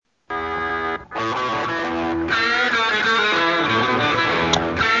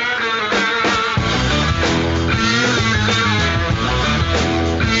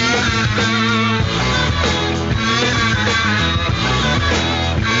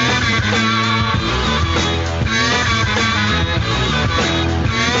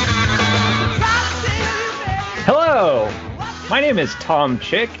My name is Tom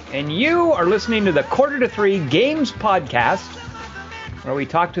Chick, and you are listening to the Quarter to Three Games Podcast, where we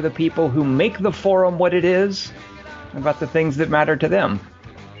talk to the people who make the forum what it is about the things that matter to them.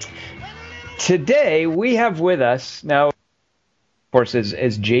 Today, we have with us, now, of course, as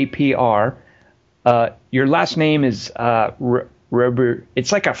JPR, your last name is Robert.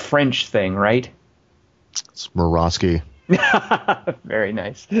 It's like a French thing, right? It's Murawski. Very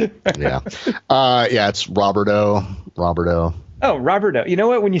nice. Yeah. It's Roberto. Oh, Roberto. You know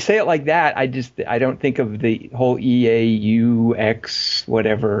what? When you say it like that, I don't think of the whole EAUX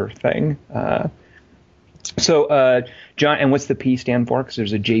whatever thing. So, John, and what's the P stand for? Because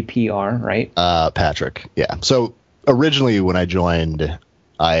there's a JPR, right? Patrick. Yeah. So originally when I joined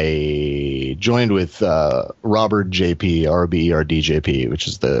with Robert JP, RBERDJP, which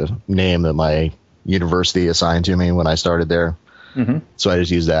is the name that my university assigned to me when I started there. Mm-hmm. So I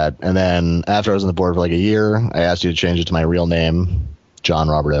just used that. And then after I was on the board for like a year, I asked you to change it to my real name, John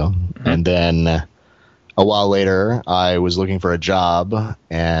Roberto. Mm-hmm. And then a while later, I was looking for a job.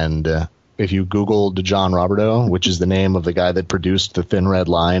 And if you Googled John Roberto, which is the name of the guy that produced the Thin Red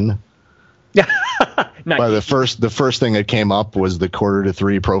Line, nice. Well, the first thing that came up was the Quarter to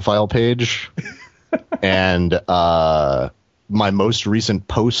Three profile page. And my most recent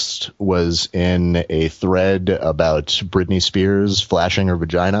post was in a thread about Britney Spears flashing her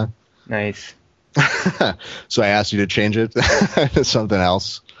vagina. Nice. So I asked you to change it to something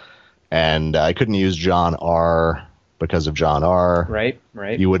else. And I couldn't use John R because of John R.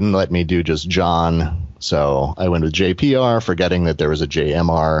 Right. You wouldn't let me do just John. So I went with JPR, forgetting that there was a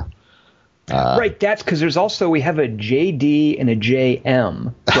JMR. Right, that's because we have a JD and a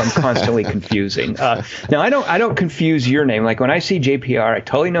JM, so I'm constantly confusing. Now, I don't confuse your name. Like when I see JPR, I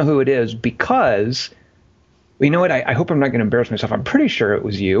totally know who it is because, you know what, I hope I'm not going to embarrass myself. I'm pretty sure it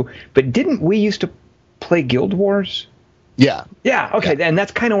was you, but didn't we used to play Guild Wars? Yeah. Yeah, okay, yeah. And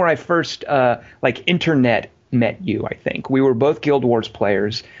that's kind of where I first, internet met you, I think. We were both Guild Wars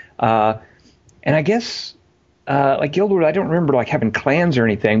players, and I guess... like Guild Wars, I don't remember having clans or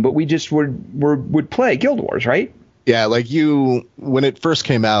anything, but we just would play Guild Wars, right? Yeah, when it first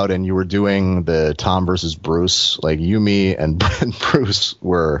came out and you were doing the Tom versus Bruce, you, me, and Bruce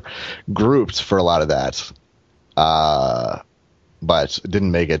were grouped for a lot of that, but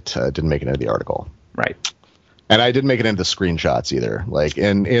didn't make it into the article. Right. And I didn't make it into the screenshots either.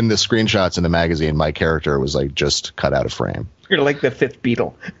 In the screenshots in the magazine, my character was just cut out of frame. You're like the fifth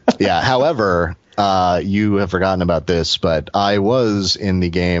Beatle. Yeah. However, you have forgotten about this, but I was in the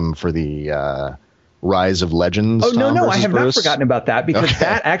game for the Rise of Legends. Oh, Tom no, I have Bruce. not forgotten about that because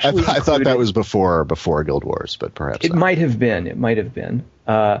that actually I thought that was before Guild Wars, but perhaps it might have been.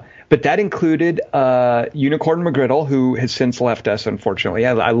 But that included Unicorn McGriddle, who has since left us, unfortunately.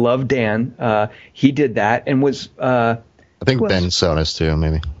 I love Dan. He did that and was. I think Ben Sonis too,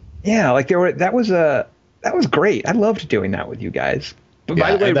 maybe. Yeah, that was great. I loved doing that with you guys. But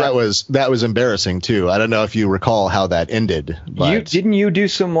yeah, by the way, that was embarrassing too. I don't know if you recall how that ended. But... Didn't you do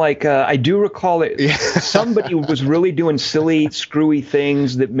some I do recall it. Yeah. Somebody was really doing silly, screwy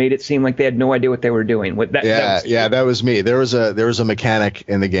things that made it seem like they had no idea what they were doing. That was me. There was a mechanic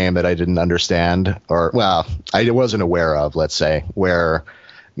in the game that I didn't understand, I wasn't aware of. Let's say where,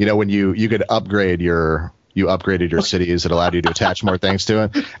 when you could upgrade you upgraded your cities, it allowed you to attach more things to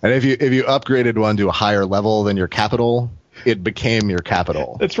it, and if you upgraded one to a higher level than your capital, it became your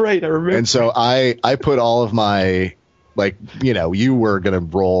capital. That's right. I remember. And so I put all of my, you were going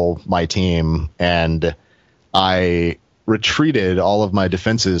to roll my team, and I retreated all of my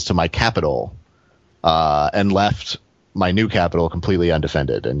defenses to my capital, and left my new capital completely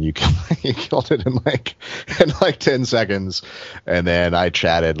undefended. And you killed it in 10 seconds. And then I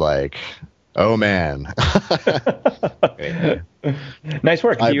chatted oh man. Nice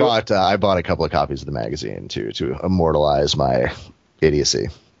work. I bought a couple of copies of the magazine to immortalize my idiocy.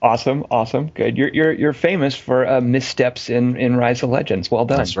 Awesome. Good. You're famous for missteps in Rise of Legends. Well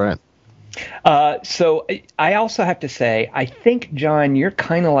done. That's right. So I also have to say, I think, John, you're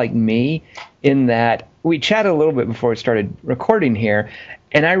kind of like me in that we chatted a little bit before we started recording here,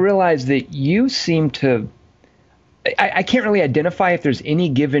 and I realized that you seem to. I can't really identify if there's any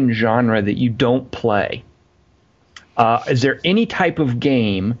given genre that you don't play. Is there any type of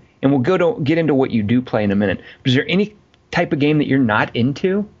game, and we'll get into what you do play in a minute, but is there any type of game that you're not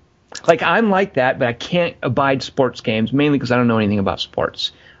into? I'm like that, but I can't abide sports games, mainly because I don't know anything about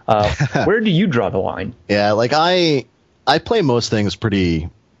sports. Where do you draw the line? Yeah, I play most things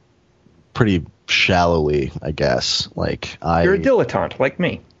pretty shallowly, I guess. You're a dilettante, like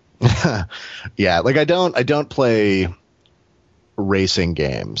me. Yeah, I don't play racing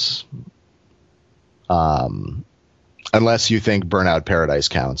games. Unless you think Burnout Paradise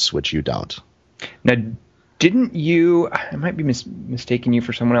counts, which you don't. Now, didn't you? I might be mistaking you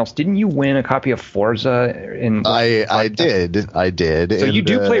for someone else. Didn't you win a copy of Forza? I did. So you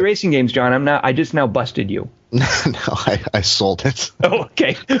do play racing games, John. I just now busted you. No, I sold it. Oh,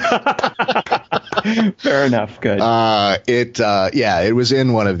 okay. Fair enough. Good. It was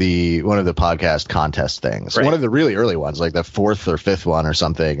in one of the podcast contest things. Right. One of the really early ones, like the 4th or 5th one or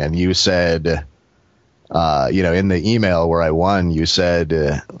something. And you said, in the email where I won, you said,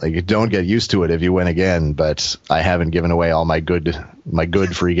 don't get used to it if you win again, but I haven't given away all my good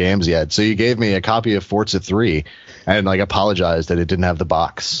free games yet. So you gave me a copy of Forza 3 and apologized that it didn't have the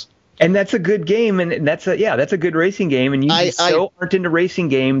box. And that's a good game, and that's a good racing game, and you aren't into racing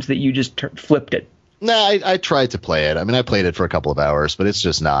games that you just flipped it. No, I tried to play it. I mean, I played it for a couple of hours, but it's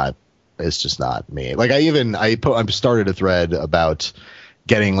just not me. I started a thread about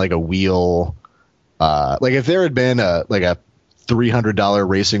getting a wheel. If there had been a $300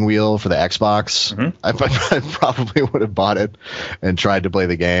 racing wheel for the Xbox, mm-hmm. I probably would have bought it and tried to play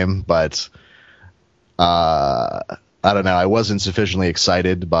the game, but I don't know. I wasn't sufficiently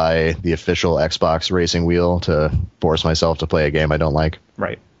excited by the official Xbox racing wheel to force myself to play a game I don't like.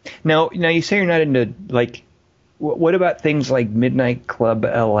 Right. Now you say you're not into what about things like Midnight Club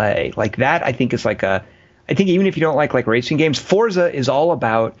LA? Like that, I think is I think even if you don't like racing games, Forza is all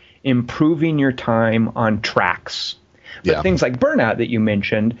about improving your time on tracks. But things like Burnout that you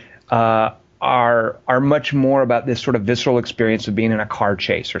mentioned are much more about this sort of visceral experience of being in a car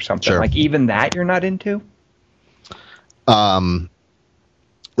chase or something. Sure. Even that you're not into? I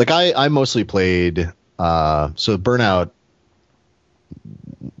mostly played so Burnout.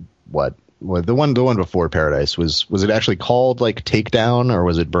 What the one before Paradise was it actually called Takedown, or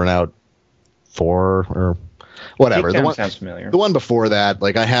was it Burnout 4 or whatever? Takedown sounds familiar. The one before that,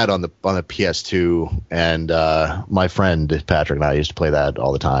 I had on the PS2, and my friend Patrick and I used to play that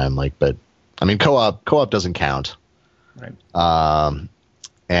all the time. But I mean, co-op doesn't count. Right.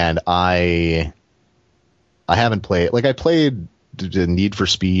 And I haven't played. I played the Need for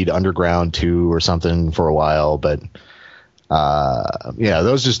Speed Underground 2 or something for a while, but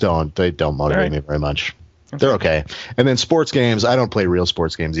those just don't motivate me very much. Okay. They're okay. And then sports games, I don't play real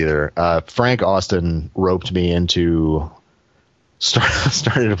sports games either. Frank Austin roped me into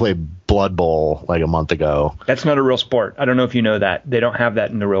started to play Blood Bowl a month ago. That's not a real sport. I don't know if you know that. They don't have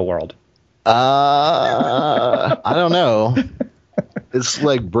that in the real world. I don't know. It's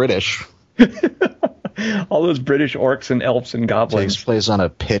British. All those British orcs and elves and goblins. Takes place on a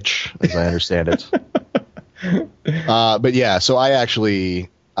pitch, as I understand it. But yeah, so I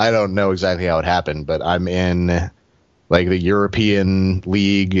don't know exactly how it happened, but I'm in the European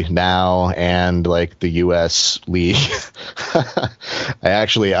League now and the US League.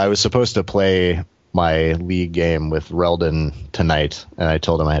 I was supposed to play my league game with Reldon tonight, and I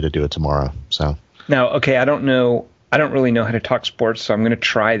told him I had to do it tomorrow. So now, okay, I don't really know how to talk sports, so I'm going to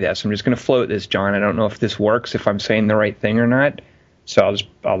try this. I'm just going to float this, John. I don't know if this works, if I'm saying the right thing or not. So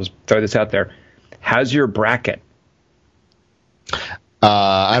I'll just throw this out there. How's your bracket?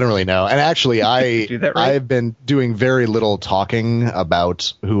 I don't really know. And actually, right? I've been doing very little talking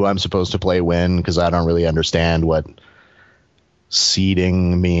about who I'm supposed to play when, because I don't really understand what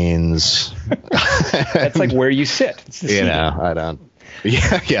seeding means. That's where you sit. It's the I don't.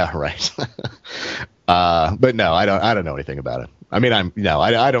 Yeah, right. But no, I don't know anything about it. I mean,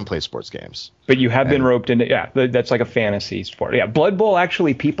 I don't play sports games. But you have been roped into, that's like a fantasy sport. Yeah, Blood Bowl,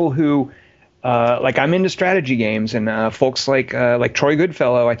 actually, people who, I'm into strategy games, and folks like Troy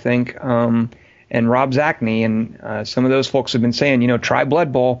Goodfellow, I think, and Rob Zachney, and some of those folks have been saying, try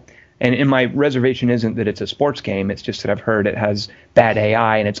Blood Bowl. And my reservation isn't that it's a sports game. It's just that I've heard it has bad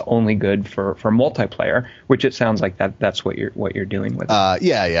AI and it's only good for multiplayer, which it sounds like that's what you're doing with it.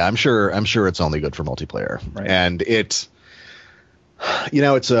 Yeah. I'm sure it's only good for multiplayer. Right. And it's, you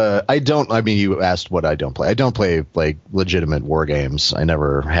asked what I don't play. I don't play legitimate war games. I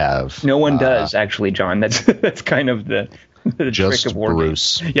never have. No one does, actually, John. That's kind of the just trick of war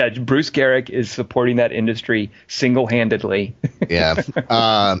Bruce. Games. Yeah, Bruce Garrick is supporting that industry single-handedly. Yeah, but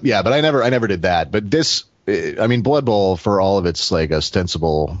I never did that. But this, Blood Bowl, for all of its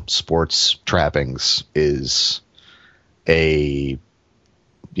ostensible sports trappings, is it's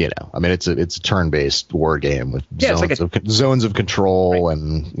a turn-based war game with zones of control, right.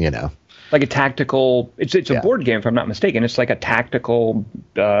 And like a tactical. It's a board game, if I'm not mistaken. It's like a tactical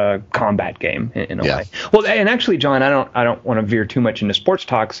combat game in a way. Well, and actually, John, I don't want to veer too much into sports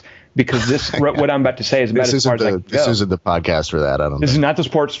talks, because this what I'm about to say is about as far as I can go. This isn't the podcast for that. This is not the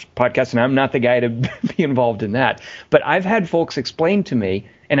sports podcast, and I'm not the guy to be involved in that. But I've had folks explain to me,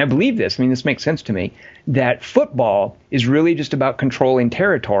 and I believe this, I mean, this makes sense to me, that football is really just about controlling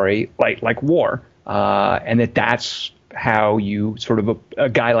territory, like war, and that's how you sort of a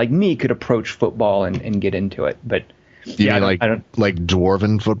guy like me could approach football and get into it. But you mean like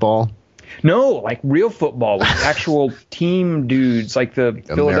dwarven football? No, like real football with actual team dudes, like the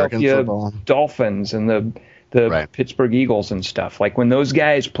Philadelphia Dolphins and the Pittsburgh Eagles and stuff. Like when those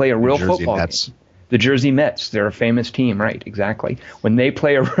guys play a real football game. The Jersey Mets, they're a famous team, right? Exactly. When they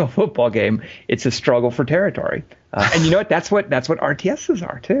play a real football game, it's a struggle for territory. And you know what? That's what RTSs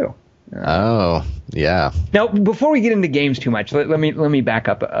are too. Oh, yeah. Now, before we get into games too much, let me back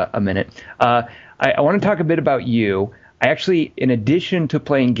up a minute. I want to talk a bit about you. I actually, in addition to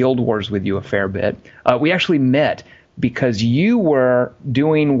playing Guild Wars with you a fair bit, we actually met because you were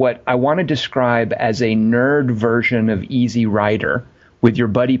doing what I want to describe as a nerd version of Easy Rider with your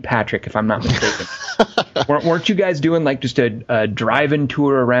buddy Patrick, if I'm not mistaken. Weren't you guys doing like just a drive-in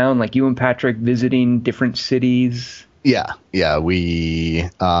tour around, like you and Patrick visiting different cities? Yeah, we,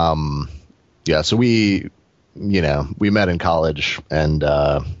 so we met in college and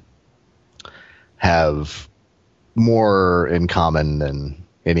have more in common than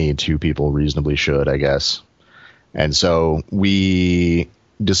any two people reasonably should, I guess. And so we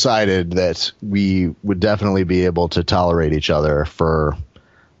decided that we would definitely be able to tolerate each other for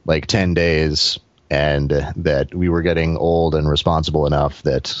like 10 days and that we were getting old and responsible enough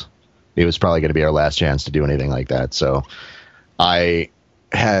that it was probably going to be our last chance to do anything like that. So I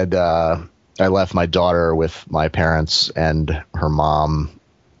left my daughter with my parents and her mom,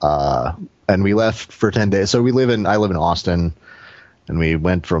 and we left for 10 days. So I live in Austin, and we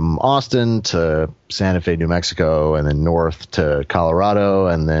went from Austin to Santa Fe, New Mexico, and then north to Colorado,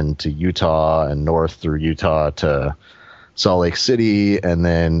 and then to Utah, and north through Utah to Salt Lake City, and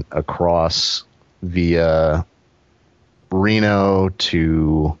then across via Reno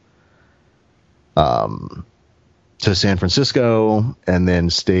to San Francisco, and then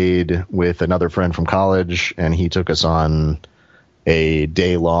stayed with another friend from college, and he took us on a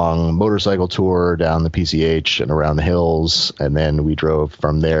day-long motorcycle tour down the PCH and around the hills, and then we drove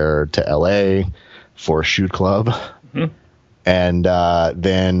from there to LA for Shoot Club, and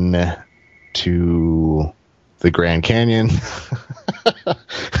then to the Grand Canyon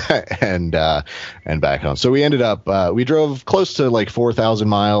and back home. So we ended up we drove close to like 4,000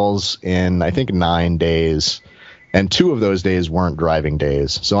 miles in I think 9 days, and 2 of those days weren't driving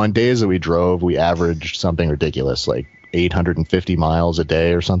days. So on days that we drove, we averaged something ridiculous like 850 miles a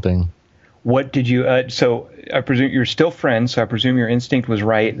day or something. What did you so I presume you're still friends, so I presume your instinct was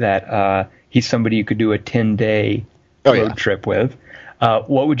right that he's somebody you could do a 10-day road trip with.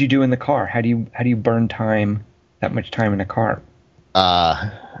 What would you do in the car? How do you burn time, that much time in a car?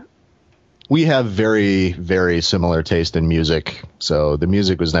 We have very, very similar taste in music, so the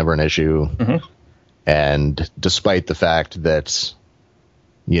music was never an issue. And despite the fact that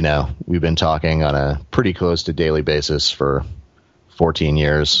we've been talking on a pretty close to daily basis for 14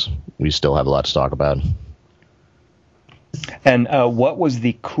 years. We still have a lot to talk about. And what was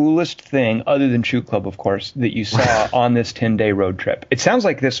the coolest thing, other than Shoot Club, of course, that you saw on this 10-day road trip? It sounds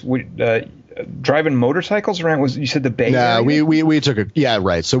like this driving motorcycles around. You said the Bay Area? We took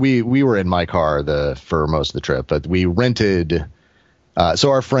right. So we were in my car for most of the trip, but we rented. So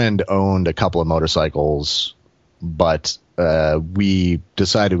our friend owned a couple of motorcycles, but we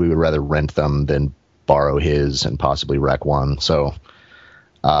decided we would rather rent them than borrow his and possibly wreck one. So,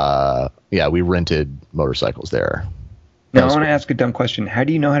 we rented motorcycles there. Now, I want to ask a dumb question. How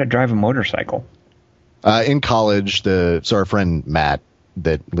do you know how to drive a motorcycle? In college, our friend Matt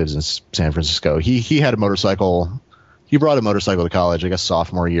that lives in San Francisco, he had a motorcycle. He brought a motorcycle to college, I guess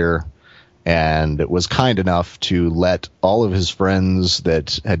sophomore year, and was kind enough to let all of his friends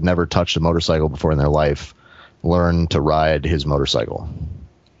that had never touched a motorcycle before in their life learn to ride his motorcycle.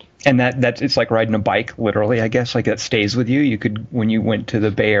 And that's it's like riding a bike, literally, I guess. Like that stays with you. You could, when you went to the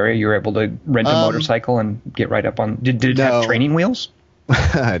Bay Area, you were able to rent a motorcycle and get right up on. Did it have training wheels?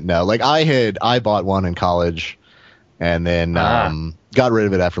 No, like I bought one in college, and then got rid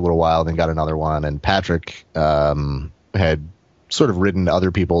of it after a little while. Then got another one, and Patrick had sort of ridden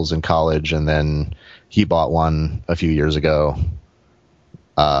other people's in college, and then he bought one a few years ago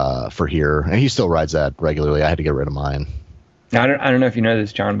for here, and he still rides that regularly. I had to get rid of mine. Now, I don't know if you know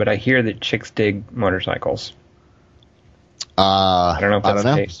this, John, but I hear that chicks dig motorcycles. I don't know if that's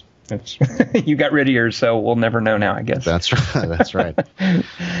the case. You got rid of yours, so we'll never know now, I guess. That's right. That's right.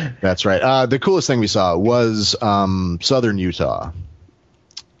 That's right. The coolest thing we saw was southern Utah.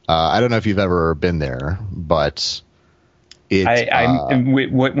 I don't know if you've ever been there, but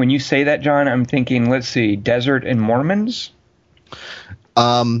when you say that, John, I'm thinking, let's see, desert and Mormons?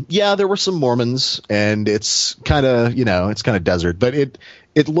 Yeah, there were some Mormons, and it's kind of, it's kind of desert, but it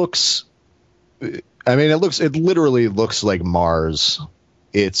looks, I mean, it literally looks like Mars.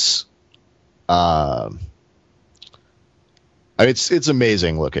 It's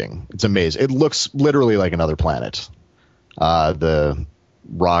amazing looking. It's amazing. It looks literally like another planet. The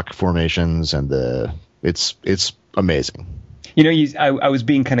rock formations and it's amazing. I was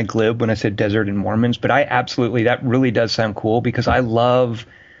being kind of glib when I said desert and Mormons, but that really does sound cool because I love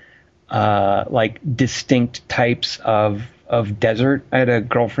like distinct types of desert. I had a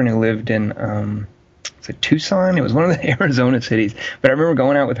girlfriend who lived in Tucson. It was one of the Arizona cities, but I remember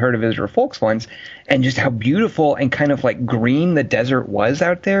going out with her to visit her folks once, and just how beautiful and kind of like green the desert was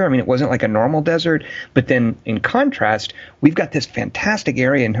out there. I mean, it wasn't like a normal desert, but then in contrast, we've got this fantastic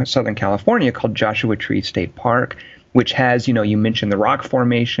area in Southern California called Joshua Tree State Park, which has, you mentioned the rock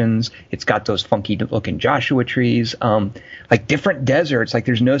formations. It's got those funky looking Joshua trees, like different deserts. Like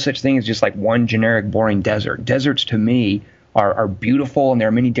there's no such thing as just like one generic boring desert. Deserts to me are beautiful, and there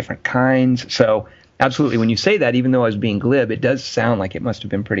are many different kinds. So absolutely, when you say that, even though I was being glib, it does sound like it must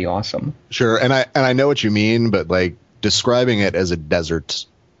have been pretty awesome. Sure, and I know what you mean, but like describing it as a desert,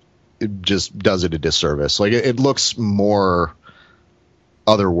 it just does it a disservice. Like it looks more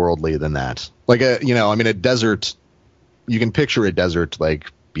otherworldly than that. Like a desert. You can picture a desert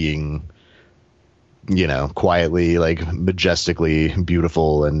like being, quietly, like majestically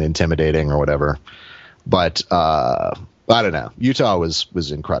beautiful and intimidating or whatever. But I don't know. Utah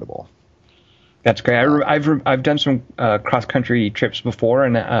was incredible. That's great. I've done some cross country trips before,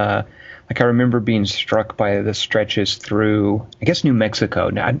 and I remember being struck by the stretches through, I guess, New Mexico.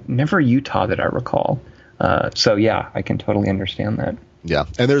 Never Utah that I recall. So yeah, I can totally understand that. Yeah,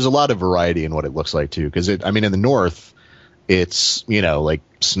 and there's a lot of variety in what it looks like too, because in the north, it's like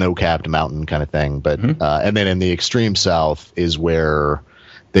snow-capped mountain kind of thing, but and then in the extreme south is where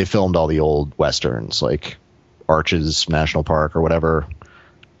they filmed all the old westerns, like Arches National Park or whatever.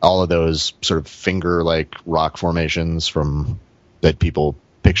 All of those sort of finger-like rock formations that people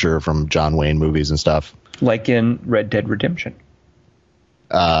picture from John Wayne movies and stuff, like in Red Dead Redemption.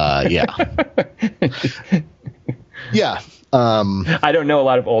 Yeah. Yeah. I don't know a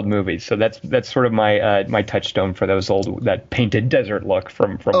lot of old movies, so that's sort of my touchstone for that painted desert look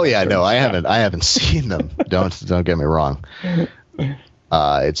from. Oh yeah, no, I haven't seen them. Don't get me wrong.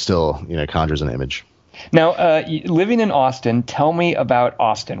 It still conjures an image. Now, living in Austin, tell me about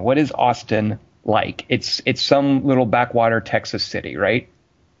Austin. What is Austin like? It's some little backwater Texas city, right?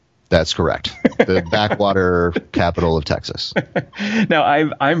 That's correct. The backwater capital of Texas. Now, I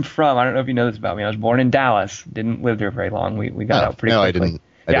don't know if you know this about me. I was born in Dallas. Didn't live there very long. We got out pretty quickly.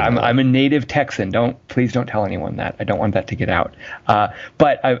 I didn't. I'm a native Texan. Please don't tell anyone that. I don't want that to get out.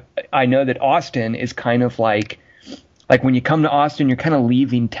 But I know that Austin is kind of like when you come to Austin, you're kind of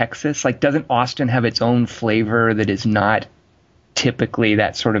leaving Texas. Like, doesn't Austin have its own flavor that is not typically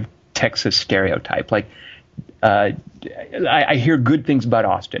that sort of Texas stereotype? Like, I hear good things about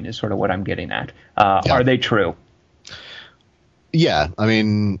Austin is sort of what I'm getting at. Yeah. Are they true? Yeah. I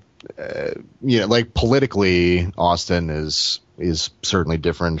mean, like politically, Austin is certainly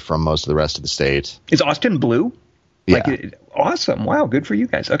different from most of the rest of the state. Is Austin blue? Yeah. Awesome. Wow. Good for you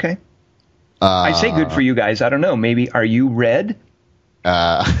guys. Okay. I say good for you guys. I don't know. Maybe, are you red?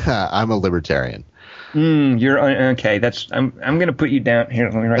 I'm a libertarian. You're okay. I'm going to put you down here.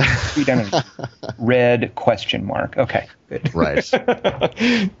 Let me write you down in red question mark. Okay, good. Right.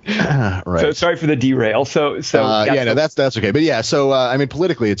 Right. So sorry for the derail. So that's okay. But yeah, so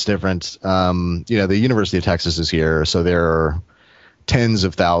politically it's different. The University of Texas is here, so there are tens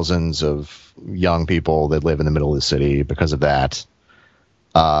of thousands of young people that live in the middle of the city because of that.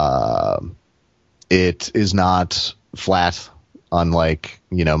 It is not flat. Unlike,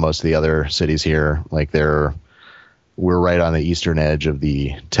 most of the other cities here, like we're right on the eastern edge of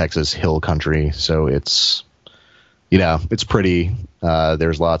the Texas hill country. So it's pretty,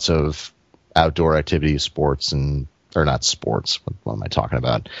 there's lots of outdoor activities, or not sports. What am I talking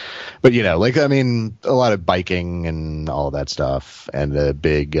about? But, a lot of biking and all of that stuff. And the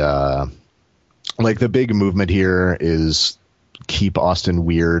big movement here is Keep Austin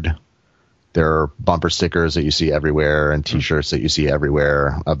Weird. There are bumper stickers that you see everywhere and T-shirts that you see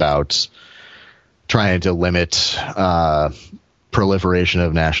everywhere about trying to limit proliferation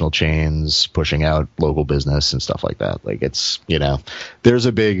of national chains, pushing out local business and stuff like that. Like there's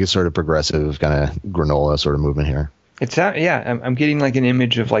a big sort of progressive kind of granola sort of movement here. I'm getting like an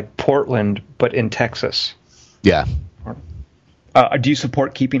image of like Portland, but in Texas. Yeah. Do you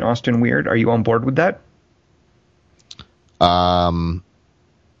support keeping Austin weird? Are you on board with that?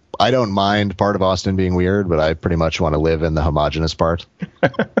 I don't mind part of Austin being weird, but I pretty much want to live in the homogenous part.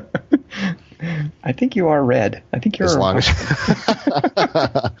 I think you are red. I think you're as long as.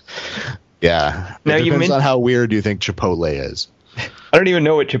 Yeah. Now it depends on how weird you think Chipotle is. I don't even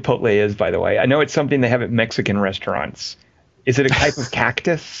know what Chipotle is, by the way. I know it's something they have at Mexican restaurants. Is it a type of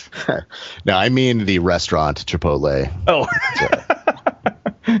cactus? No, I mean the restaurant Chipotle. Oh.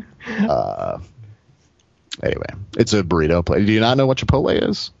 Anyway, it's a burrito place. Do you not know what Chipotle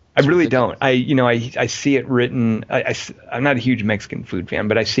is? I really don't. I see it written. I'm not a huge Mexican food fan,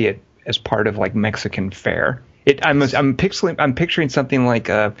 but I see it as part of like Mexican fare. I'm picturing something like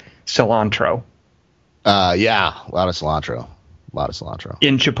cilantro. Yeah, a lot of cilantro.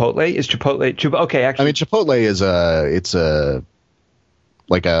 In Chipotle? Is Chipotle okay, actually. I mean, Chipotle is it's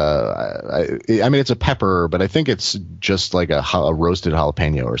a pepper, but I think it's just like a roasted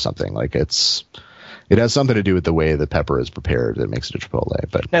jalapeno or something. Like it has something to do with the way the pepper is prepared that makes it a Chipotle.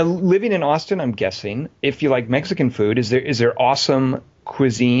 But now, living in Austin, I'm guessing, if you like Mexican food, is there awesome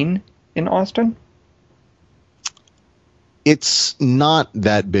cuisine in Austin? It's not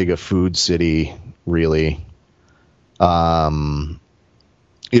that big a food city, really. I mean,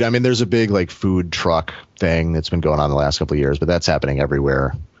 there's a big like food truck thing that's been going on the last couple of years, but that's happening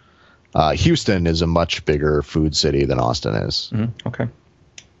everywhere. Houston is a much bigger food city than Austin is. Mm-hmm. Okay.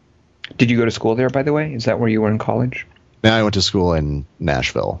 Did you go to school there, by the way? Is that where you were in college? No, I went to school in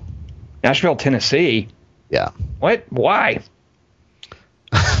Nashville. Nashville, Tennessee? Yeah. What? Why?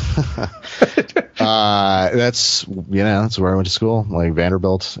 That's where I went to school, like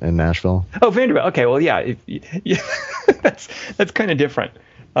Vanderbilt in Nashville. Oh, Vanderbilt. Okay, well, yeah, that's kind of different.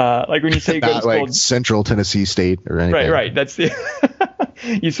 Like when you say you go to school, like Central Tennessee State or anything. Right. That's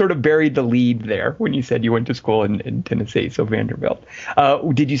you sort of buried the lead there when you said you went to school in Tennessee, so Vanderbilt.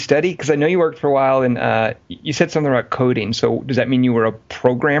 Did you study? Because I know you worked for a while, and you said something about coding. So does that mean you were a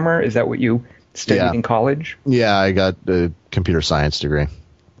programmer? Is that what you studied in college? Yeah, I got a computer science degree.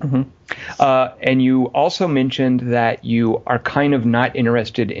 Mm-hmm. And you also mentioned that you are kind of not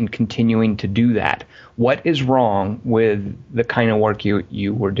interested in continuing to do that. What is wrong with the kind of work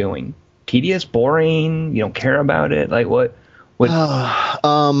you were doing? Tedious, boring? You don't care about it? Like what?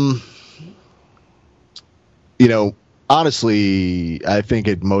 Honestly, I think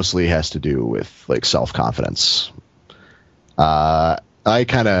it mostly has to do with like self-confidence. I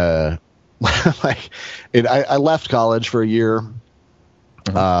kind of I left college for a year.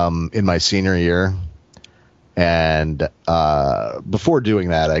 In my senior year, and before doing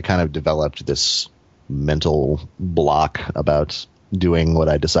that, I kind of developed this mental block about doing what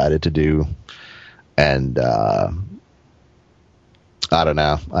I decided to do, and I don't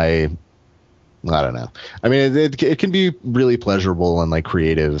know. I don't know. I mean, it can be really pleasurable and like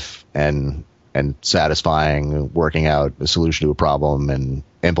creative and satisfying working out a solution to a problem and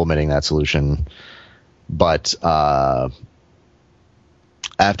implementing that solution, but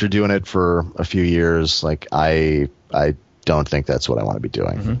after doing it for a few years, like I don't think that's what I want to be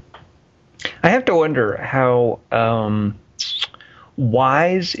doing. Mm-hmm. I have to wonder how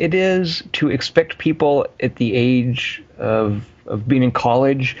wise it is to expect people at the age of being in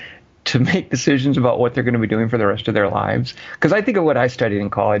college to make decisions about what they're going to be doing for the rest of their lives. Because I think of what I studied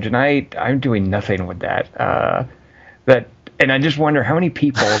in college, and I'm doing nothing with that. And I just wonder how many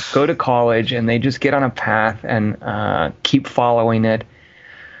people go to college and they just get on a path and keep following it.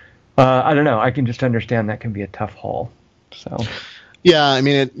 I don't know. I can just understand that can be a tough haul. So, yeah, I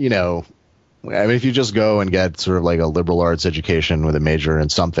mean, if you just go and get sort of like a liberal arts education with a major in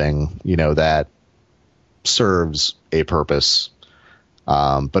something, that serves a purpose.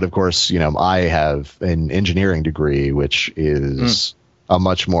 But of course, I have an engineering degree, which is a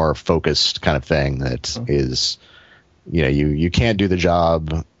much more focused kind of thing that is, you can't do the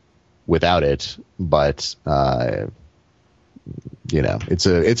job without it, but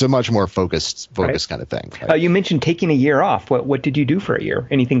it's a much more focused right. kind of thing. You mentioned taking a year off. What did you do for a year?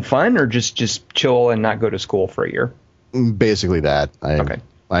 Anything fun, or just chill and not go to school for a year? Basically that.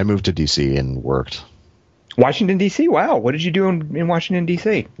 I moved to DC and worked. Washington DC. Wow, what did you do in Washington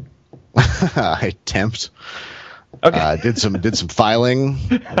DC? I temped. Okay. Did some filing,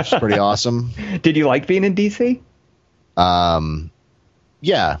 which is pretty awesome. Did you like being in DC?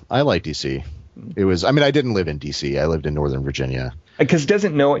 Yeah, I like DC. It was. I mean, I didn't live in DC. I lived in Northern Virginia. Because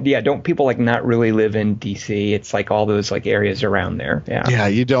don't people like not really live in DC? It's like all those like areas around there. Yeah. Yeah,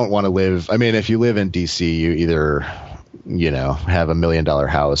 you don't want to live. I mean, if you live in DC, you either, have $1 million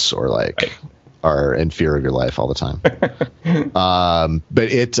house or like right. are in fear of your life all the time.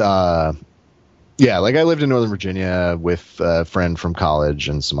 But it, yeah, like I lived in Northern Virginia with a friend from college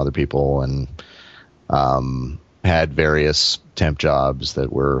and some other people, and had various temp jobs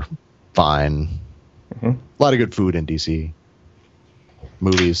that were fine. Mm-hmm. A lot of good food in DC.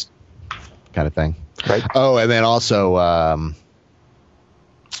 Movies, kind of thing. Right. Oh, and then also what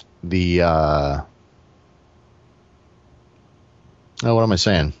am I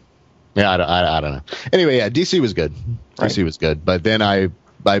saying? Yeah, I don't know. Anyway, yeah, DC was good. Right. DC was good. But then I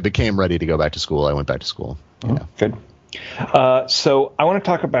became ready to go back to school. I went back to school. Good. So I want to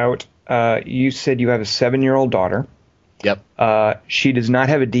talk about, you said you have a 7-year-old daughter. Yep. She does not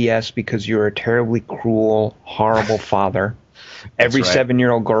have a DS because you're a terribly cruel, horrible father. Every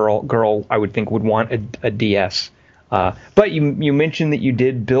 7-year-old girl, I would think, would want a DS. But you mentioned that you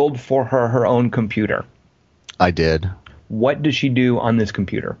did build for her own computer. I did. What does she do on this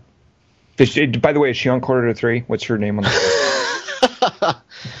computer? By the way, is she on Quarter to Three? What's her name on the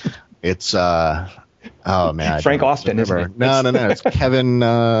It's oh man, Frank Austin, isn't it? No. It's Kevin.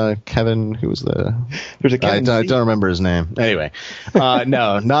 Kevin, who was the? There's a Kevin. I don't remember his name. Anyway,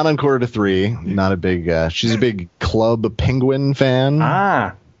 no, not on Quarter to Three. Not a big. She's a big Club Penguin fan.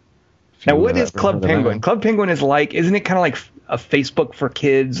 Now, what is Club Penguin? Club Penguin is like, isn't it kind of like a Facebook for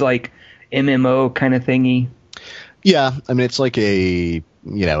kids, like MMO kind of thingy? Yeah, I mean, it's like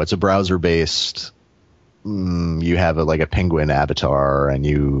it's a browser based. You have a penguin avatar, and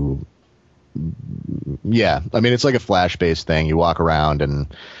you. Yeah, I mean, it's like a Flash-based thing. You walk around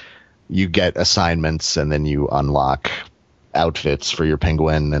and you get assignments, and then you unlock outfits for your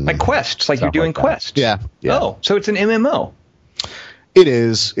penguin. And like quests, like you're doing quests. Yeah. Oh, so it's an MMO. It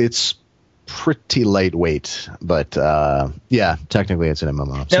is. It's pretty lightweight, but yeah, technically it's an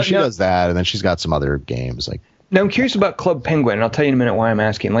MMO. So she does that, and then she's got some other games like. Now, I'm curious about Club Penguin, and I'll tell you in a minute why I'm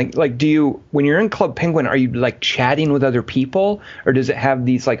asking. Like, do you, when you're in Club Penguin, are you like chatting with other people, or does it have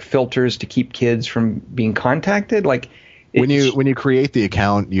these like filters to keep kids from being contacted? Like, when you create the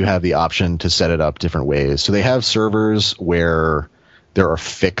account, you have the option to set it up different ways. So they have servers where there are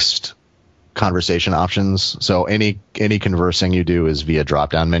fixed conversation options. So any conversing you do is via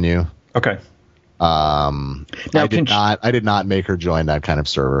drop-down menu. Okay. Now, I did not make her join that kind of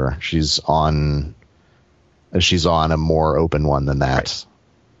server. She's on a more open one than that.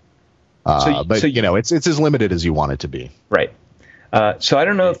 Right. But it's as limited as you want it to be. Right. So I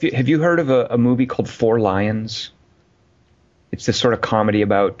don't know if have you heard of a movie called Four Lions? It's this sort of comedy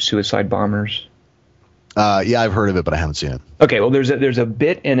about suicide bombers. Yeah, I've heard of it, but I haven't seen it. Okay, well, there's a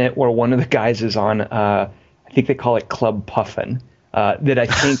bit in it where one of the guys is on, I think they call it Club Puffin, that I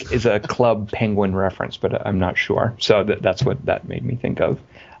think is a Club Penguin reference, but I'm not sure. So that's what that made me think of.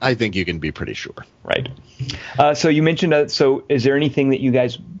 I think you can be pretty sure. Right. So you mentioned, so is there anything that you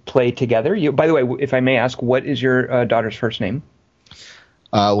guys play together? By the way, if I may ask, what is your daughter's first name?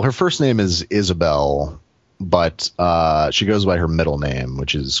 Well, her first name is Isabel, but she goes by her middle name,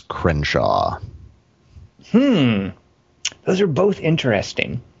 which is Crenshaw. Those are both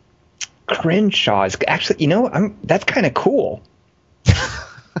interesting. Crenshaw is actually, that's kind of cool.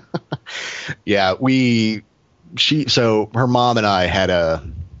 Yeah, so her mom and I had a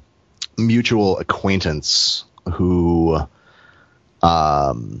mutual acquaintance who is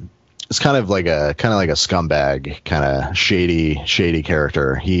kind of like a scumbag, kind of shady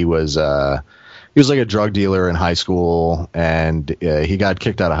character. He was like a drug dealer in high school, and he got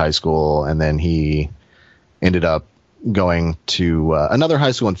kicked out of high school, and then he ended up going to another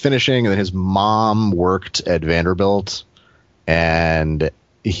high school and finishing, and then his mom worked at Vanderbilt, and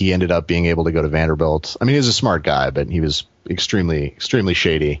he ended up being able to go to Vanderbilt. I mean, he was a smart guy, but he was extremely, extremely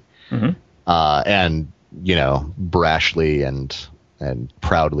shady. Mm-hmm. And, brashly and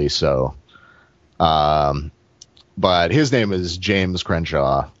proudly so. But his name is James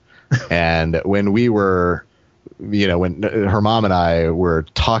Crenshaw. And when we were, when her mom and I were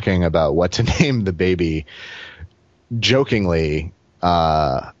talking about what to name the baby, jokingly,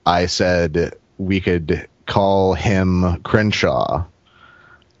 I said we could call him Crenshaw.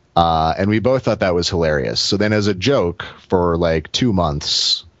 And we both thought that was hilarious. So then as a joke for like 2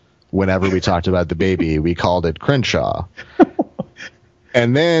 months, whenever we talked about the baby, we called it Crenshaw.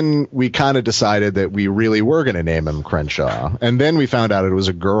 And then we kind of decided that we really were going to name him Crenshaw. And then we found out it was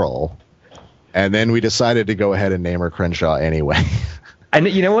a girl. And then we decided to go ahead and name her Crenshaw anyway. And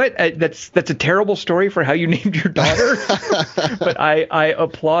you know what? That's a terrible story for how you named your daughter, but I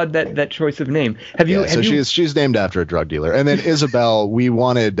applaud that choice of name. She's named after a drug dealer. And then Isabel, we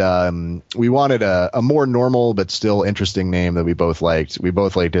wanted a more normal but still interesting name that we both liked. We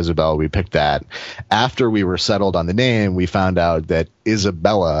both liked Isabel. We picked that. After we were settled on the name, we found out that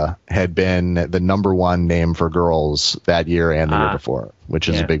Isabella had been the #1 name for girls that year and the year before, which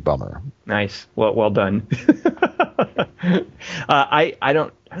is a big bummer. Nice. Well done. I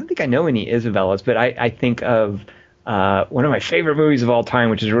don't think I know any Isabellas, but I think of one of my favorite movies of all time,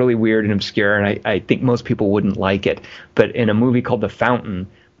 which is really weird and obscure, and I think most people wouldn't like it. But in a movie called The Fountain,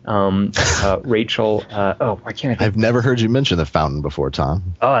 Rachel. Why can't I think? I've never heard you mention The Fountain before,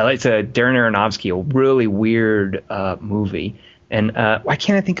 Tom. Oh, it's a Darren Aronofsky, a really weird movie. And why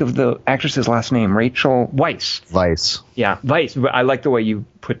can't I think of the actress's last name? Rachel Weisz. Weisz. Yeah, Weisz. I like the way you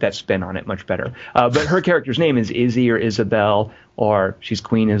put that spin on it much better. But her character's name is Izzy or Isabel, or she's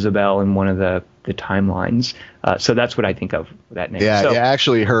Queen Isabel in one of the timelines. So that's what I think of that name. Yeah,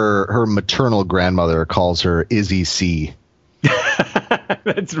 actually, her maternal grandmother calls her Izzy C.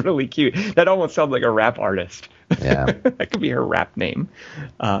 That's really cute. That almost sounds like a rap artist. Yeah. That could be her rap name.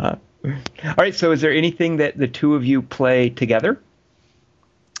 All right, so is there anything that the two of you play together?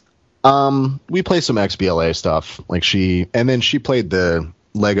 We play some XBLA stuff. And then she played the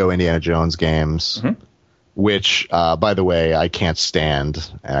Lego Indiana Jones games, which, by the way, I can't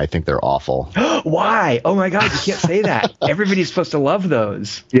stand, and I think they're awful. Why? Oh my God, you can't say that. Everybody's supposed to love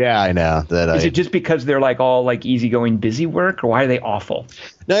those. Yeah, I know. Is it just because they're all easygoing busy work, or why are they awful?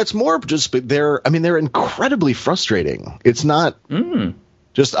 No, it's more just they're incredibly frustrating. It's not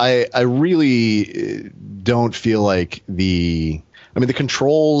just I really don't feel like the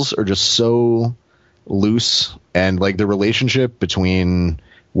controls are just so loose, and the relationship between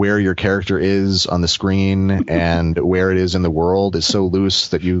where your character is on the screen and where it is in the world is so loose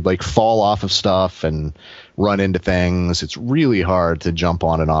that you fall off of stuff and run into things. It's really hard to jump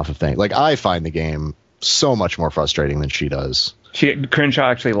on and off of things. I find the game so much more frustrating than she does.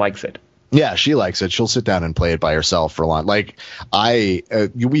 Crenshaw actually likes it. Yeah, she likes it. She'll sit down and play it by herself for a long. We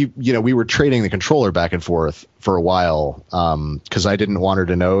were trading the controller back and forth for a while because I didn't want her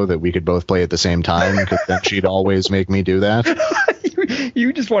to know that we could both play at the same time, because then she'd always make me do that.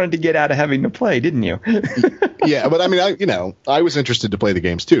 You just wanted to get out of having to play, didn't you? Yeah, but I was interested to play the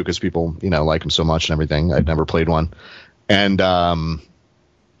games too, because people like them so much and everything. I'd never played one, and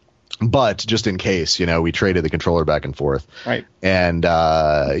but just in case, we traded the controller back and forth. Right. And,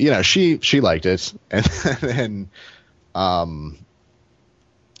 she liked it. And then,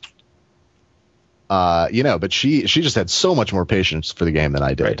 but she just had so much more patience for the game than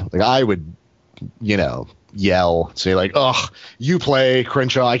I did. Right. I would, yell, say "Ugh, you play,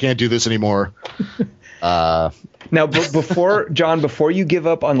 Crenshaw. I can't do this anymore." Now, before you give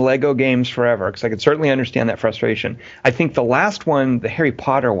up on Lego games forever, because I could certainly understand that frustration, I think the last one, the Harry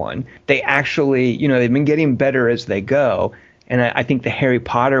Potter one, they actually, they've been getting better as they go. And I think the Harry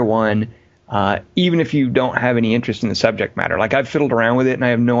Potter one, even if you don't have any interest in the subject matter, I've fiddled around with it and I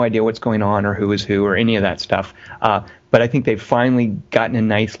have no idea what's going on or who is who or any of that stuff. But I think they've finally gotten a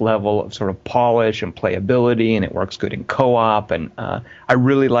nice level of sort of polish and playability, and it works good in co-op. And I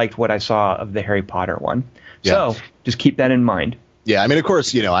really liked what I saw of the Harry Potter one. Yeah. So just keep that in mind. Yeah, of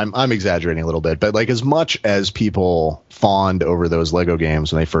course, I'm exaggerating a little bit, but as much as people fawned over those Lego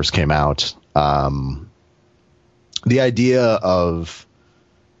games when they first came out, the idea of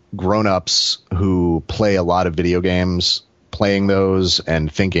grown-ups who play a lot of video games playing those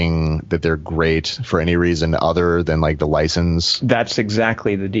and thinking that they're great for any reason other than the license. That's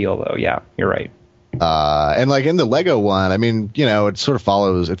exactly the deal, though. Yeah, you're right. And in the Lego one, it sort of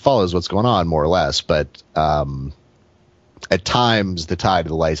follows what's going on more or less, but at times the tie to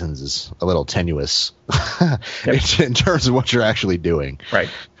the license is a little tenuous in terms of what you're actually doing. Right.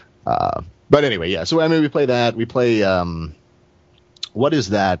 But anyway, yeah. So we play that. We play what is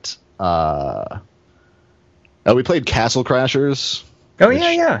that? We played Castle Crashers. Oh,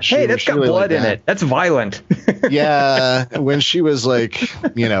 yeah. Hey, that's got really blood in it. That's violent. Yeah. When she was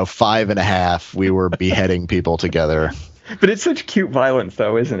 5.5, we were beheading people together. But it's such cute violence,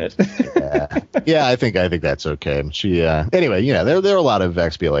 though, isn't it? Yeah, I think that's okay. She anyway, there are a lot of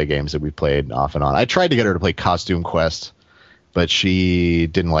XBLA games that we played off and on. I tried to get her to play Costume Quest, but she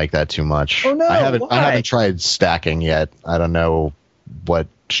didn't like that too much. Oh no! I haven't tried stacking yet. I don't know what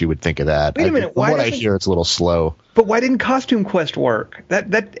she would think of that. Wait a minute. From what I hear, it's a little slow. But why didn't Costume Quest work?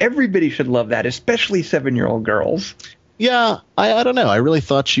 That everybody should love that, especially 7-year-old girls. Yeah, I don't know. I really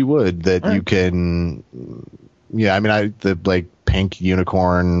thought she would. That you can. Yeah, the pink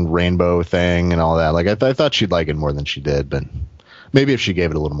unicorn rainbow thing and all that. I thought she'd like it more than she did, but maybe if she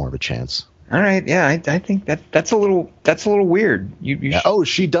gave it a little more of a chance. All right, yeah, I think that's a little weird. Oh,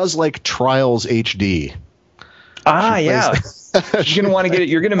 she does like Trials HD. Yeah.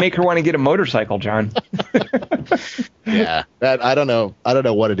 You're gonna make her want to get a motorcycle, John. Yeah, that I don't know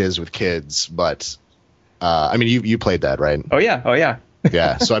what it is with kids, but you played that, right? Oh yeah.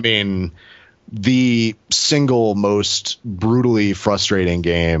 Yeah, so the single most brutally frustrating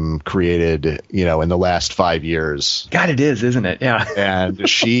game created, in the last 5 years. God, it is, isn't it? Yeah. And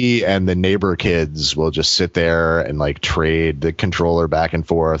she and the neighbor kids will just sit there and like trade the controller back and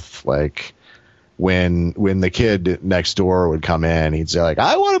forth. Like when the kid next door would come in, he'd say like,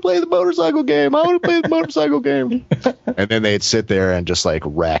 I want to play the motorcycle game. I want to play the motorcycle game. And then they'd sit there and just like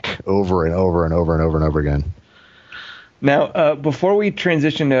wreck over and over and over and over and over again. Now, before we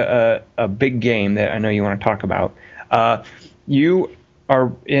transition to a big game that I know you want to talk about, you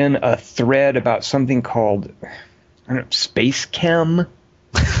are in a thread about something called, I don't know, Space Chem,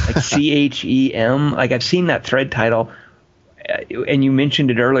 like CHEM. Like I've seen that thread title, and you mentioned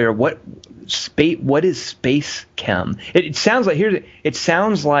it earlier. What is Space Chem? It sounds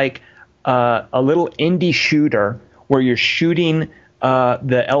like a little indie shooter where you're shooting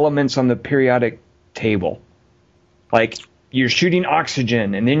the elements on the periodic table. Like you're shooting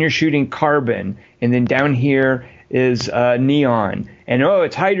oxygen, and then you're shooting carbon, and then down here is neon, and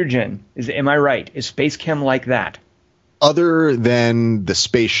it's hydrogen. Am I right? Is Space Chem like that? Other than the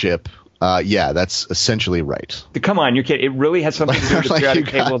spaceship, yeah, that's essentially right. Come on, you're kidding. It really has something to do with the periodic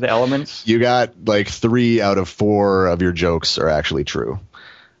table of the elements? You got like 3 out of 4 of your jokes are actually true.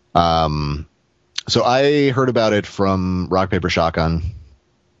 So I heard about it from Rock Paper Shotgun.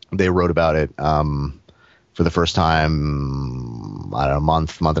 They wrote about it for the first time, I don't know, a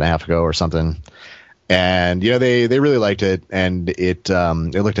month and a half ago or something. And they really liked it, and it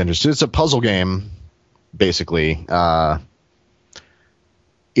looked interesting. It's a puzzle game, basically. Let's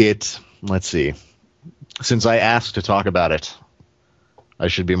see. Since I asked to talk about it, I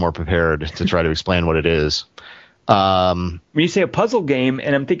should be more prepared to try to explain what it is. When you say a puzzle game,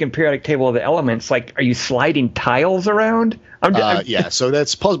 and I'm thinking periodic table of the elements, like, are you sliding tiles around? Yeah, so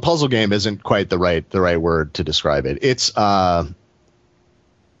that's puzzle game isn't quite the right word to describe it. It's a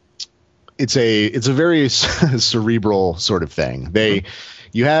very cerebral sort of thing.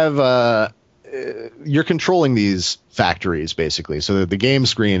 You're controlling these factories basically. So the game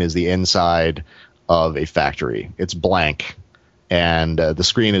screen is the inside of a factory. It's blank. And the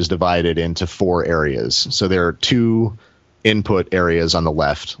screen is divided into 4 areas. So there are 2 input areas on the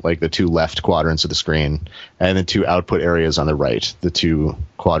left, like the 2 left quadrants of the screen, and then 2 output areas on the right, the 2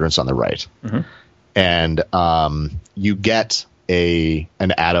 quadrants on the right. Mm-hmm. And you get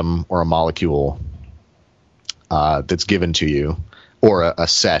an atom or a molecule that's given to you, or a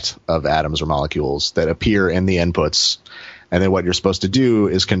set of atoms or molecules that appear in the inputs. And then what you're supposed to do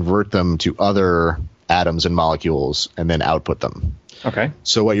is convert them to other atoms and molecules and then output them. Okay.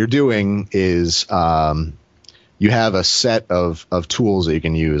 So what you're doing is you have a set of tools that you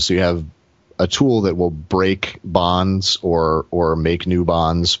can use. So you have a tool that will break bonds or make new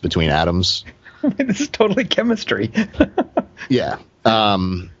bonds between atoms. This is totally chemistry. Yeah.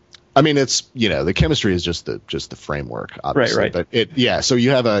 I mean, it's, the chemistry is just the framework, obviously. Right. But so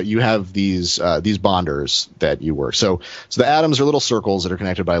you have these bonders that you work. So the atoms are little circles that are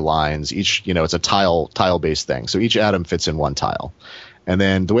connected by lines. Each, it's a tile based thing. So each atom fits in one tile. And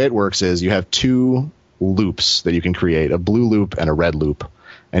then the way it works is you have 2 loops that you can create, a blue loop and a red loop.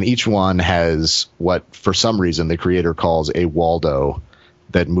 And each one has what, for some reason, the creator calls a Waldo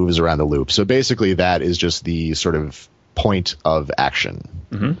that moves around the loop. So basically that is just the sort of point of action.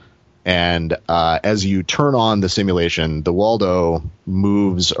 Mm-hmm. And as you turn on the simulation, the Waldo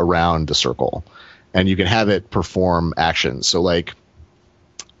moves around the circle, and you can have it perform actions. So, like,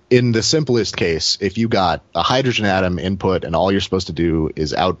 in the simplest case, if you got a hydrogen atom input and all you're supposed to do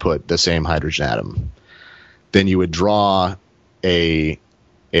is output the same hydrogen atom, then you would draw a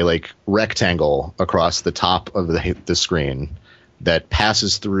rectangle across the top of the screen that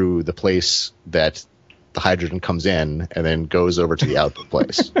passes through the place that the hydrogen comes in and then goes over to the output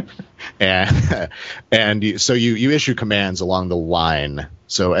place. So you issue commands along the line.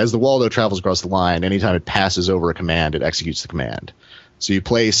 So as the Waldo travels across the line, anytime it passes over a command, it executes the command. So you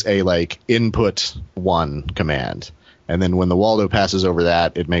place a input 1 command. And then when the Waldo passes over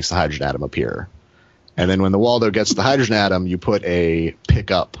that, it makes the hydrogen atom appear. And then when the Waldo gets to the hydrogen atom, you put a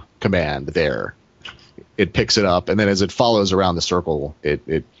pickup command there. It picks it up, and then as it follows around the circle,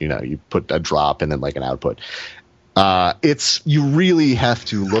 you put a drop and then an output. You really have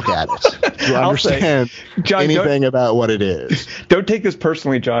to look at it to understand anything about what it is. Don't take this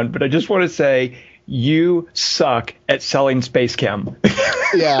personally, John, but I just want to say you suck at selling Space Chem.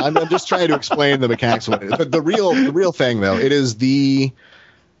 Yeah, I'm just trying to explain the mechanics of it. But the real thing, though,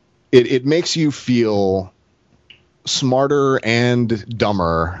 it makes you feel smarter and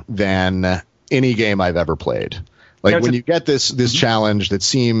dumber than any game I've ever played. Like when you get this challenge that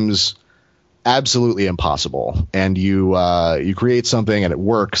seems absolutely impossible, and you create something and it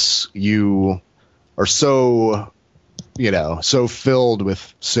works, you are so filled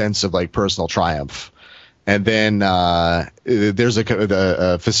with sense of like personal triumph. And then there's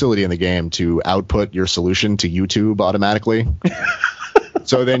a facility in the game to output your solution to YouTube automatically.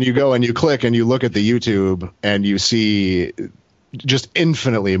 So then you go and you click and you look at the YouTube and you see just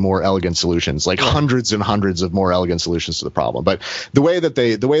infinitely more elegant solutions, like hundreds and hundreds of more elegant solutions to the problem. But the way that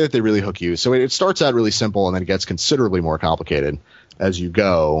they really hook you, so it starts out really simple and then it gets considerably more complicated as you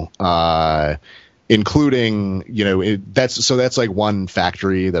go. Including, that's like one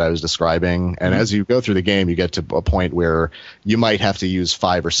factory that I was describing. And as you go through the game, you get to a point where you might have to use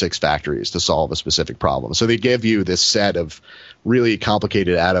 5 or 6 factories to solve a specific problem. So they give you this set of really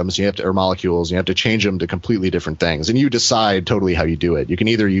complicated atoms, or molecules, and you have to change them to completely different things. And you decide totally how you do it. You can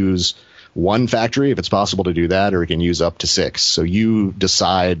either use one factory if it's possible to do that, or you can use up to 6. So you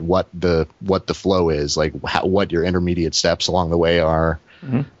decide what the flow is, like what your intermediate steps along the way are.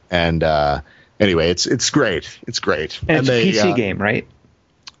 Mm-hmm. And, anyway, it's great. It's great. And it's a PC game, right?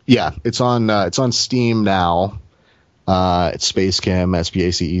 Yeah, it's on Steam now. It's Spacechem,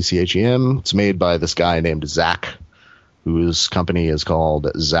 Spacechem. It's made by this guy named Zach, whose company is called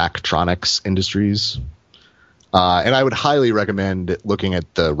Zachtronics Industries. And I would highly recommend looking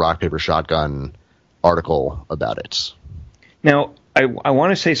at the Rock Paper Shotgun article about it. Now, I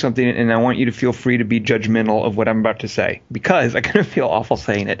want to say something, and I want you to feel free to be judgmental of what I'm about to say, because I kind of feel awful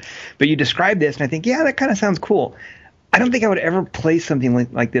saying it. But you described this, and I think, yeah, that kind of sounds cool. I don't think I would ever play something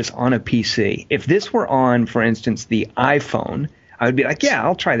like this on a PC. If this were on, for instance, the iPhone, I would be like, yeah,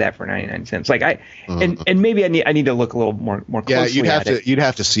 I'll try that for 99 cents. Like and maybe I need to look a little more closely at it. You'd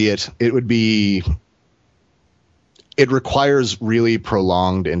have to see it. It requires really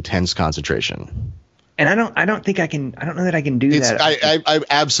prolonged, intense concentration. And I don't know that I can do that. I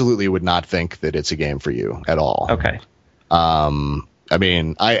absolutely would not think that it's a game for you at all. Okay. I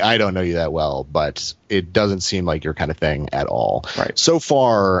mean, I don't know you that well, but it doesn't seem like your kind of thing at all. Right. So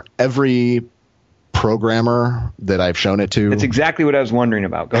far, every programmer that I've shown it to, that's exactly what I was wondering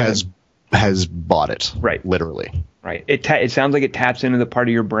about. Go ahead. Has bought it. Right. Literally. Right. It sounds like it taps into the part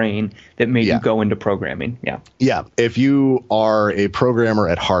of your brain that made you go into programming. Yeah. Yeah. If you are a programmer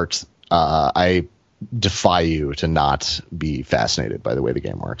at heart, I defy you to not be fascinated by the way the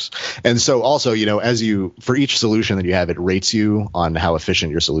game works. And so also, for each solution that you have, it rates you on how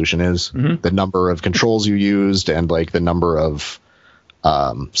efficient your solution is, the number of controls you used, and like the number of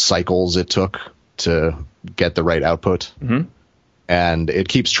cycles it took to get the right output. Mm-hmm. And it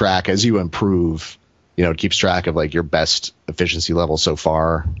keeps track as you improve, it keeps track of like your best efficiency level so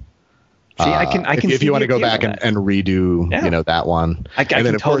far. See, I can if you want to go back and redo, that one. And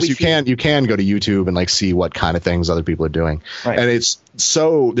then of course you can go to YouTube and like see what kind of things other people are doing. Right. And there's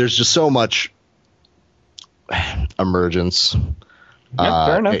just so much emergence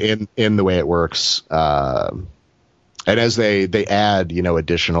in the way it works. And as they add,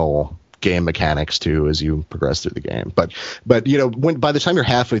 additional game mechanics too as you progress through the game. But by the time you're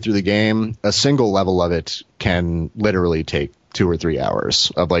halfway through the game, a single level of it can literally take 2 or 3 hours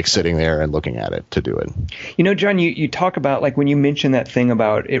of like sitting there and looking at it to do it. John, you talk about, like, when you mention that thing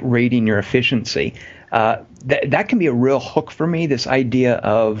about it rating your efficiency, that can be a real hook for me, this idea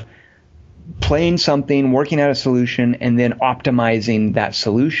of playing something, working out a solution, and then optimizing that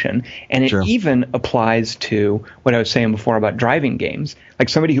solution. And it even applies to what I was saying before about driving games. Like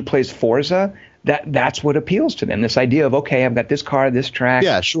somebody who plays Forza, that's what appeals to them. This idea of, okay, I've got this car, this track.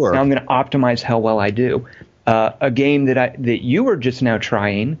 Yeah, sure. Now I'm going to optimize how well I do. A game that you were just now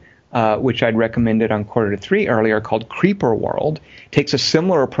trying, which I'd recommended on Quarter to 3 earlier, called Creeper World, takes a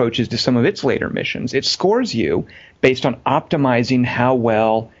similar approaches to some of its later missions. It scores you based on optimizing how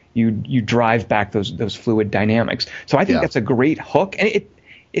well you drive back those fluid dynamics. So I think that's a great hook. And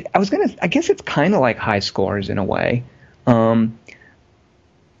I guess it's kind of like high scores in a way.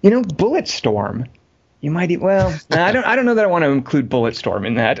 Bulletstorm. You might I don't know that I want to include Bulletstorm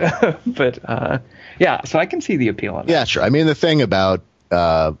in that, but so I can see the appeal of it. Yeah, sure. I mean, the thing about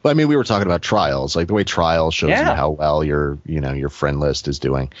we were talking about Trials, like the way Trials shows you how well your friend list is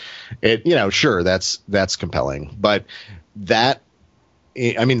doing. It, sure, that's compelling, but that,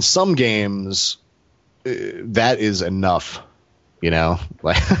 I mean, some games that is enough.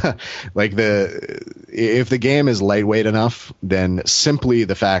 Like if the game is lightweight enough, then simply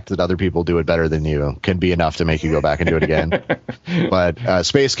the fact that other people do it better than you can be enough to make you go back and do it again. But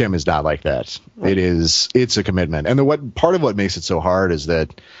Spacechem is not like that. It's a commitment. And part of what makes it so hard is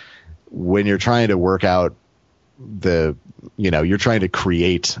that when you're trying to work out you're trying to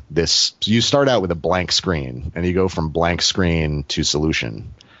create this, you start out with a blank screen and you go from blank screen to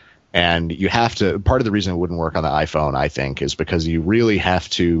solution. And you have to, part of the reason it wouldn't work on the iPhone, I think, is because you really have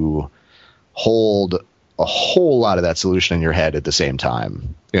to hold a whole lot of that solution in your head at the same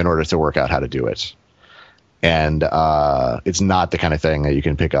time in order to work out how to do it. And it's not the kind of thing that you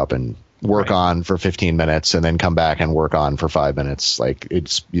can pick up and work on for 15 minutes and then come back and work on for 5 minutes. Like,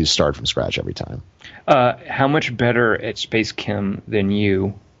 you start from scratch every time. How much better at Space Kim than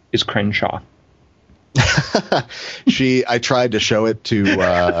you is Crenshaw? I tried to show it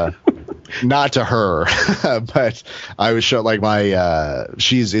to not to her, but I was show like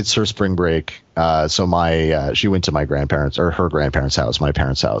it's her spring break, so she went to my grandparents or her grandparents' house, my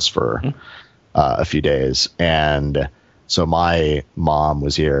parents' house for a few days, and so my mom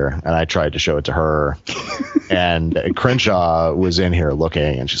was here, and I tried to show it to her, and Crenshaw was in here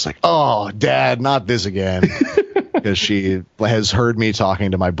looking, and she's like, "Oh, Dad, not this again." Because she has heard me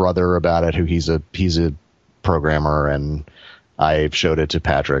talking to my brother about it, who he's a programmer, and I showed it to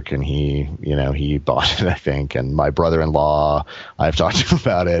Patrick, and he bought it, I think. And my brother-in-law, I've talked to him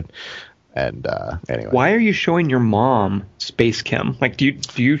about it. And anyway, why are you showing your mom Space Kim? Like, do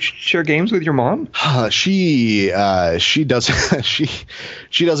you share games with your mom? She doesn't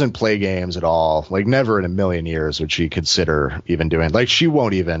she doesn't play games at all. Like, never in a million years would she consider even doing. Like, she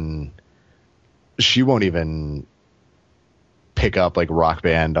won't even pick up like Rock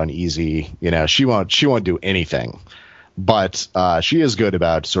Band on easy. She won't do anything. But she is good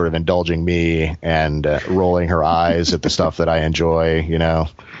about sort of indulging me and rolling her eyes at the stuff that I enjoy.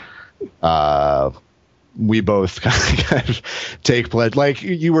 We both kind of take pleasure. Like,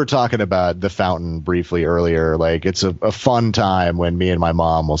 you were talking about the fountain briefly earlier. Like, it's a fun time when me and my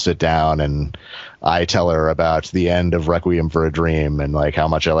mom will sit down and I tell her about the end of Requiem for a Dream and like how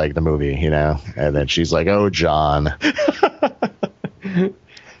much I like the movie, and then she's like, "Oh, John."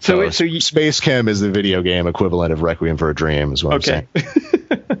 So Space Kim is the video game equivalent of Requiem for a Dream, is what I'm saying.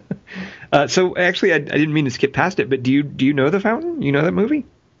 So actually, I didn't mean to skip past it, but do you know The Fountain? You know that movie?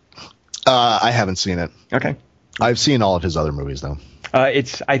 I haven't seen it. Okay. I've seen all of his other movies, though.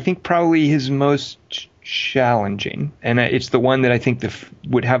 It's, I think, probably his most challenging, and it's the one that I think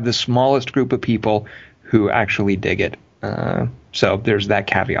would have the smallest group of people who actually dig it. So there's that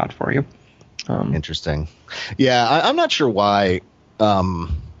caveat for you. Interesting. Yeah, I'm not sure why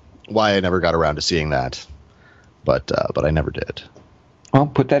I never got around to seeing that, but I never did. Well,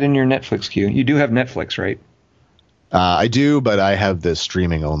 put that in your Netflix queue. You do have Netflix, right? I do, but I have the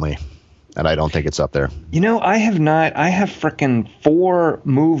streaming only, and I don't think it's up there. I have not. I have frickin' 4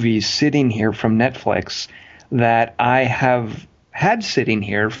 movies sitting here from Netflix that I have had sitting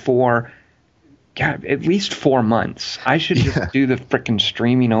here for, God, at least 4 months. I should just do the frickin'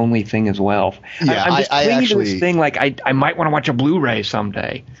 streaming only thing as well. Yeah, I'm just clinging to this thing like I might want to watch a Blu-ray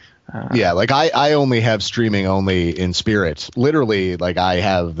someday. Like I only have streaming only in spirit. Literally, like, I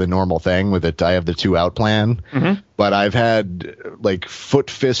have the normal thing with it. I have the 2-out plan, but I've had like Foot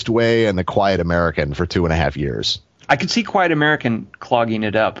Fist Way and The Quiet American for 2.5 years. I could see Quiet American clogging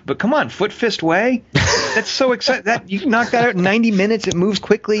it up, but come on, Foot Fist Way? That's so exciting. That you can knock that out in 90 minutes. It moves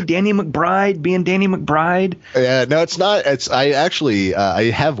quickly. Danny McBride being Danny McBride. Yeah, no, it's not. I actually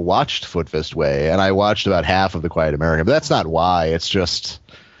I have watched Foot Fist Way, and I watched about half of The Quiet American, but that's not why. It's just,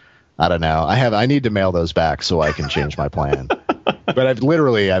 I don't know. I need to mail those back so I can change my plan. But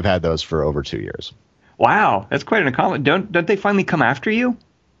I've had those for over 2 years. Wow, that's quite an accomplishment. Don't they finally come after you?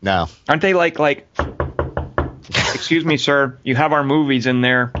 No. Aren't they like, excuse me, sir, you have our movies in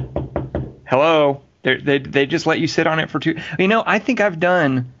there. Hello. They just let you sit on it for 2. I think I've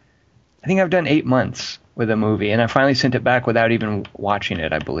done 8 months with a movie, and I finally sent it back without even watching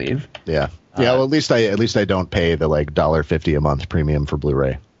it, I believe. Yeah. Well, at least I don't pay the like $1.50 a month premium for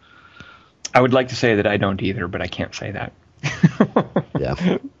Blu-ray. I would like to say that I don't either, but I can't say that.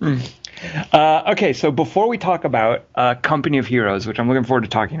 Yeah. Okay, so before we talk about Company of Heroes, which I'm looking forward to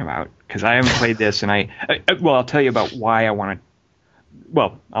talking about, because I haven't played this, and I'll tell you about why I want to.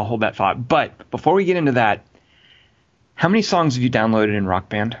 Well, I'll hold that thought. But before we get into that, how many songs have you downloaded in Rock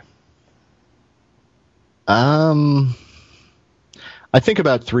Band? I think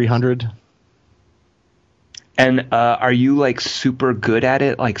about 300. And are you like super good at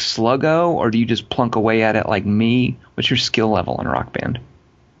it, like Sluggo, or do you just plunk away at it like me? What's your skill level in Rock Band?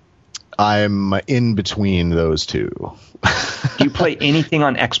 I'm in between those two. Do you play anything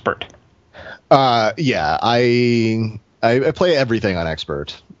on Expert? Yeah, I play everything on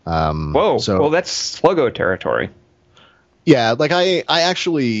Expert. Whoa, well, that's Sluggo territory. Yeah, like I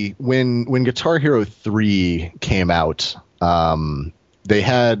actually, when Guitar Hero 3 came out,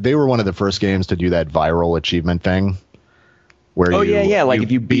 they were one of the first games to do that viral achievement thing. Where like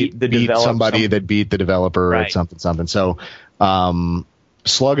if you beat the developer, somebody that beat the developer, right, or something. So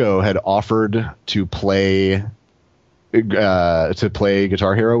Sluggo had offered to play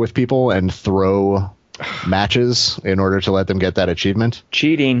Guitar Hero with people and throw matches in order to let them get that achievement.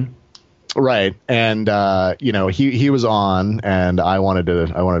 Cheating. Right. And he was on, and I wanted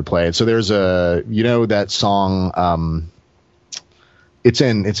to play it. So there's that song, it's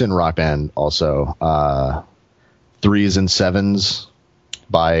in Rock Band also, 3s and 7s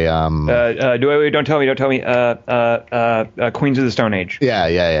by don't tell me Queens of the Stone Age.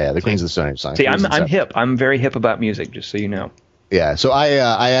 Yeah, the Queens of the Stone Age song. See, I'm hip. I'm very hip about music, just so you know. Yeah, so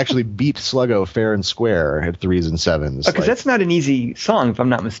I actually beat Sluggo fair and square at 3s and 7s. Because that's not an easy song, if I'm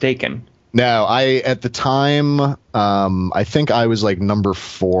not mistaken. No, at the time, I think I was like number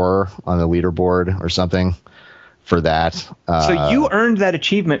 4 on the leaderboard or something for that. So you earned that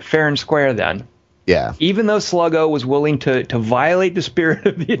achievement fair and square then. Yeah. Even though Sluggo was willing to violate the spirit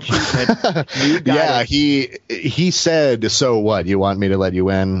of the achievement, you got it. He said, "So what? You want me to let you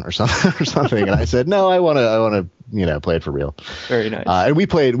in or something?" And I said, "No, I want to play it for real." Very nice. And we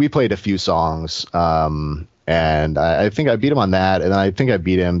played a few songs. And I think I beat him on that, and I think I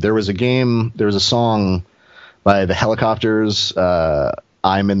beat him. There was a song by the Helicopters,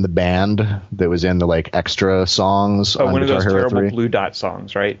 I'm in the Band, that was in the like extra songs on one Guitar of those Hero terrible 3. Blue Dot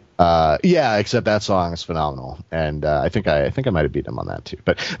songs, right? Yeah, except that song is phenomenal, and I think I might have beaten him on that too.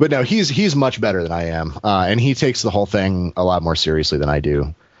 But no, he's much better than I am, and he takes the whole thing a lot more seriously than I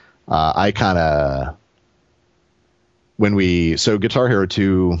do. I kind of Guitar Hero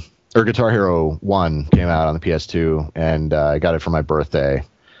 2 or Guitar Hero 1 came out on the PS2, and I got it for my birthday.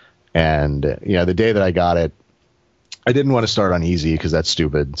 And the day that I got it, I didn't want to start on easy because that's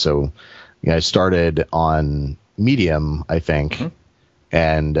stupid. So I started on medium, I think. Mm-hmm.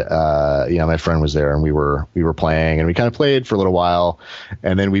 And my friend was there, and we were playing, and we kind of played for a little while,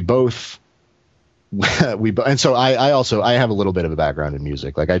 and then we both and so I have a little bit of a background in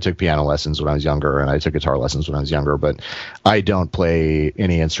music. Like I took piano lessons when I was younger, and I took guitar lessons when I was younger, but I don't play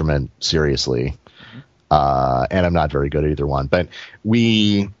any instrument seriously. And I'm not very good at either one. But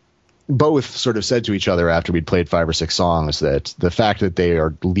we both sort of said to each other after we'd played 5 or 6 songs that the fact that they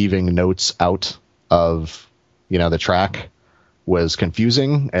are leaving notes out of, the track was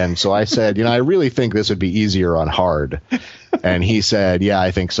confusing. And so I said, I really think this would be easier on hard. And he said, yeah,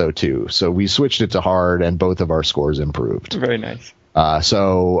 I think so too. So we switched it to hard, and both of our scores improved. Very nice.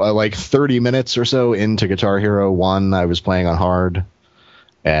 So like 30 minutes or so into Guitar Hero 1, I was playing on hard.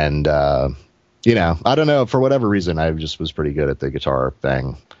 And, I don't know, for whatever reason, I just was pretty good at the guitar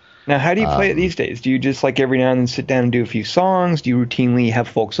thing. Now, how do you play it these days? Do you just like every now and then sit down and do a few songs? Do you routinely have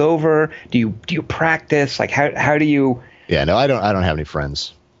folks over? Do you practice? Like how do you? Yeah, no, I don't have any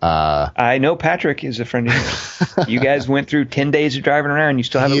friends. I know Patrick is a friend of yours. You guys went through 10 days of driving around. You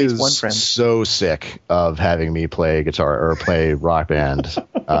still have at least one friend. He's so sick of having me play guitar or play Rock Band.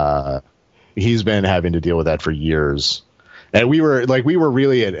 He's been having to deal with that for years. And we were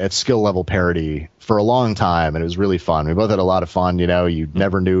really at skill level parity for a long time, and it was really fun. We both had a lot of fun. You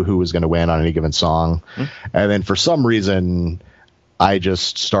never knew who was going to win on any given song. And then for some reason, I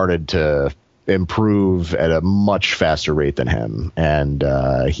just started to improve at a much faster rate than him. And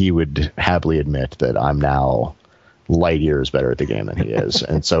he would happily admit that I'm now light years better at the game than he is.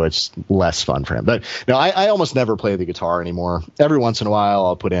 And so it's less fun for him. But no, I almost never play the guitar anymore. Every once in a while,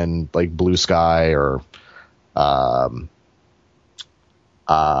 I'll put in like Blue Sky or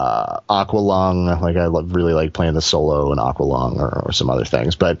Aqualung. Like I really like playing the solo in Aqualung or some other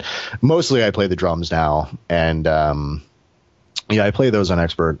things, but mostly I play the drums now, and I play those on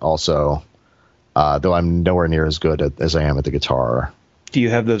expert also, though I'm nowhere near as good as I am at the guitar. Do you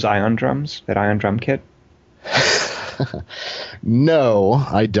have those Ion drums, that Ion drum kit? No,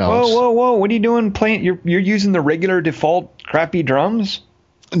 I don't. Whoa! What are you doing playing? You're using the regular default crappy drums?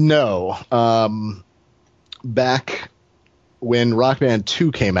 No. Back when Rock Band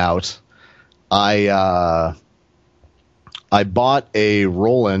 2 came out, I bought a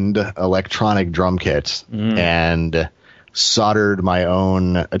Roland electronic drum kit and soldered my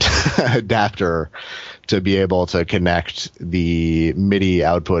own adapter to be able to connect the MIDI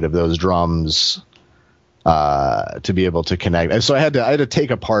output of those drums to be able to connect. And so I had to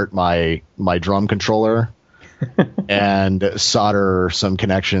take apart my drum controller and solder some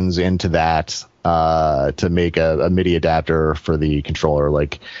connections into that to make a MIDI adapter for the controller.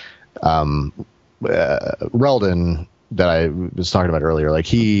 Like Reldon that I was talking about earlier, like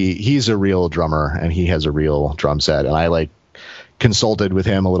he's a real drummer and he has a real drum set, and I like consulted with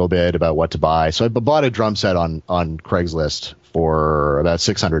him a little bit about what to buy. So I bought a drum set on Craigslist for about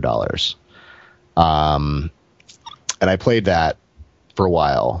 $600. And I played that for a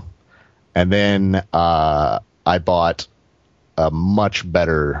while, and then I bought a much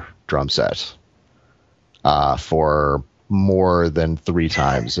better drum set for more than 3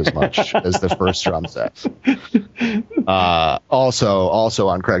 times as much as the first drum set. Also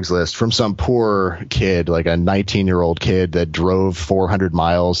on Craigslist from some poor kid, like a 19-year-old kid that drove 400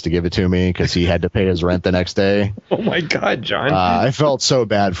 miles to give it to me because he had to pay his rent the next day. Oh my God, John. I felt so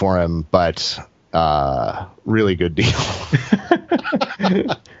bad for him, but really good deal.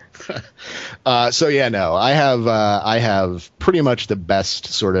 So yeah, no, I have pretty much the best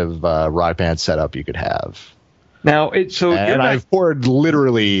sort of Rock Band setup you could have. Now, I've poured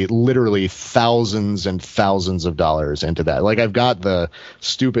literally thousands and thousands of dollars into that. Like, I've got the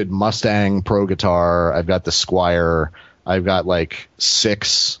stupid Mustang Pro guitar, I've got the Squier, I've got like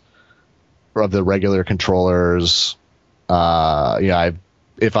 6 of the regular controllers. If I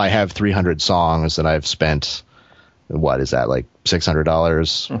have 300 songs, then I've spent, what is that, like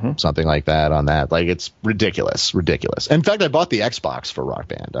 $600, something like that on that. Like, it's ridiculous. In fact, I bought the Xbox for Rock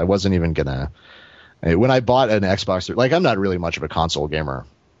Band. I wasn't even gonna. When I bought an Xbox, like, I'm not really much of a console gamer.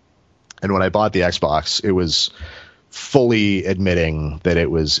 And when I bought the Xbox, it was fully admitting that it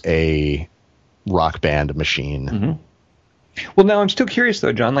was a Rock Band machine. Mm-hmm. Well, now I'm still curious,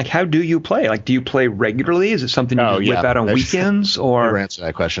 though, John. Like, how do you play? Like, do you play regularly? Is it something you whip out on weekends? Or never answer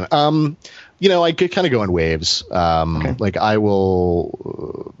that question. I could kind of go in waves. Okay. Like, I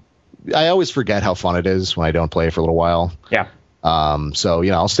always forget how fun it is when I don't play for a little while. Yeah. So,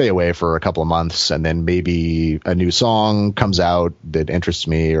 I'll stay away for a couple of months, and then maybe a new song comes out that interests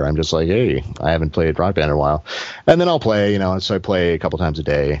me, or I'm just like, hey, I haven't played Rock Band in a while. And then I'll play, so I play a couple times a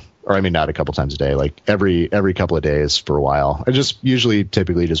day, or I mean, not a couple times a day, like every couple of days for a while. I just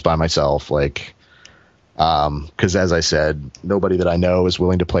typically just by myself, like, because as I said, nobody that I know is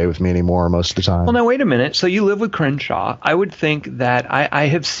willing to play with me anymore most of the time. Well, now, wait a minute. So you live with Crenshaw. I would think that I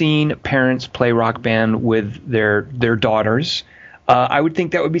have seen parents play Rock Band with their daughters. I would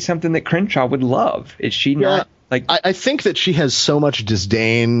think that would be something that Crenshaw would love. Is she not? Like, I think that she has so much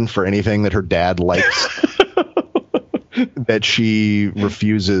disdain for anything that her dad likes that she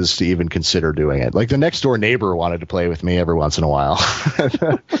refuses to even consider doing it. Like, the next door neighbor wanted to play with me every once in a while.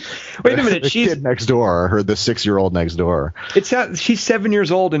 Wait a minute, the kid next door, the 6-year-old next door. She's 7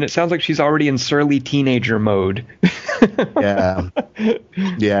 years old, and it sounds like she's already in surly teenager mode. Yeah.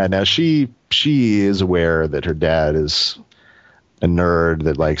 Now she is aware that her dad is a nerd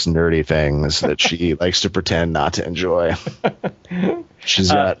that likes nerdy things that she likes to pretend not to enjoy.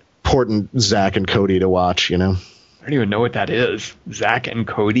 She's got important Zach and Cody to watch, I don't even know what that is. Zach and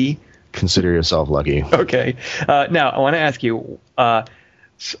Cody? Consider yourself lucky. Okay. Now, I want to ask you,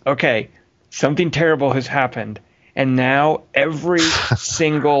 something terrible has happened, and now every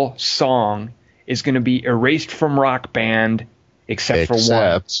single song is going to be erased from Rock Band except for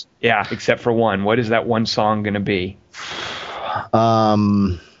one. Yeah, except for one. What is that one song going to be?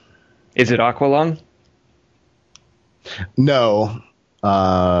 Is it Aqualung? No.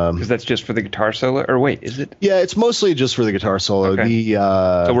 Because that's just for the guitar solo? Or wait, is it? Yeah, it's mostly just for the guitar solo. Okay.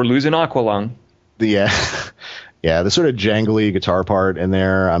 So we're losing Aqualung. Yeah, the sort of jangly guitar part in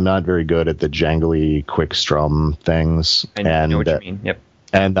there. I'm not very good at the jangly quick strum things. I know what you mean. Yep.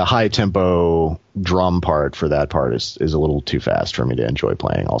 And the high tempo drum part for that part is a little too fast for me to enjoy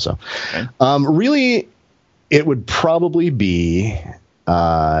playing also. Okay. Really, it would probably be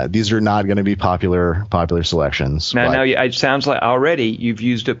these are not going to be popular selections. Now it sounds like already you've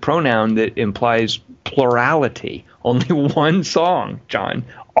used a pronoun that implies plurality. Only one song, John.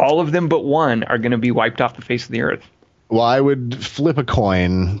 All of them but one are going to be wiped off the face of the earth. Well, I would flip a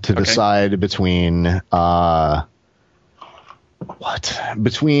coin to decide between so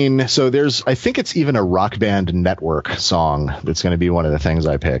there's, I think it's even a Rock Band Network song that's going to be one of the things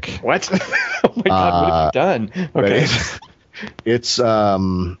I pick. What? Oh my God, what have you done? Okay. It's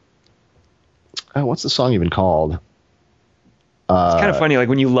what's the song even called? It's kind of funny, like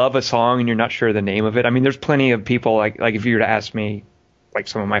when you love a song and you're not sure the name of it. I mean, there's plenty of people like if you were to ask me like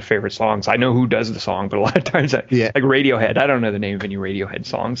some of my favorite songs, I know who does the song, but a lot of times like Radiohead, I don't know the name of any Radiohead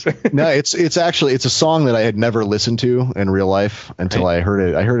songs. No, it's a song that I had never listened to in real life until I heard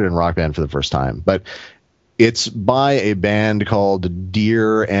it. I heard it in Rock Band for the first time, but it's by a band called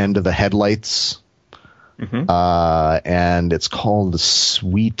Deer and the Headlights. Mm-hmm. And it's called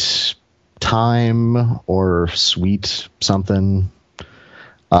Sweet Time or Sweet something.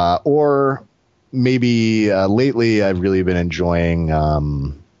 Or maybe lately I've really been enjoying,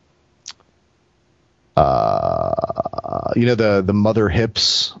 the Mother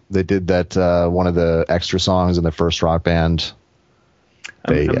Hips. They did that one of the extra songs in the first Rock Band.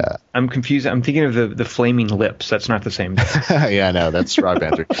 I'm confused. I'm thinking of the Flaming Lips. That's not the same. Yeah, no, that's Rock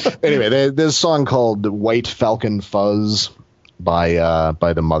Band 3. Anyway, there's a song called White Falcon Fuzz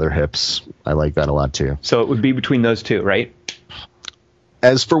by the Mother Hips. I like that a lot too. So it would be between those two, right?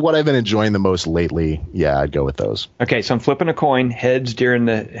 As for what I've been enjoying the most lately, yeah, I'd go with those. Okay, so I'm flipping a coin. Heads, Deer in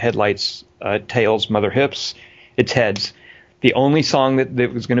the Headlights. Tails, Mother Hips. It's heads. The only song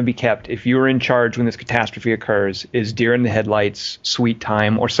that was going to be kept, if you were in charge when this catastrophe occurs, is Deer in the Headlights, Sweet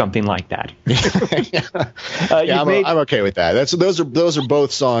Time, or something like that. I'm okay with that. Those are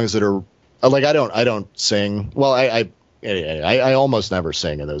both songs that are like I don't sing. Well, I almost never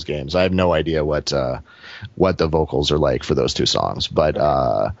sing in those games. I have no idea what the vocals are like for those two songs. But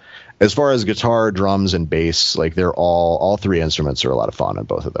as far as guitar, drums, and bass, like they're all three instruments are a lot of fun on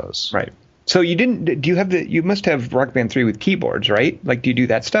both of those. Right. So you must have Rock Band 3 with keyboards, right? Like, do you do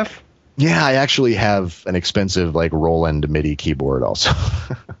that stuff? Yeah, I actually have an expensive like Roland MIDI keyboard also.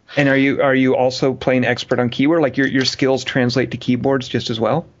 And are you also playing expert on keyboard? Like your skills translate to keyboards just as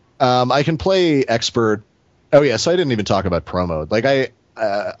well? I can play expert. Oh yeah, so I didn't even talk about pro mode. Like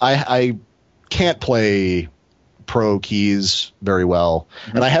I can't play pro keys very well,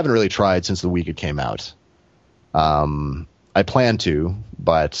 and I haven't really tried since the week it came out. I plan to,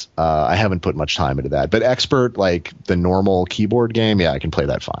 but I haven't put much time into that. But expert, like the normal keyboard game, yeah, I can play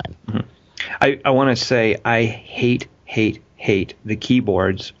that fine. Mm-hmm. I want to say I hate the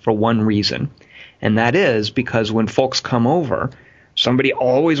keyboards for one reason, and that is because when folks come over, somebody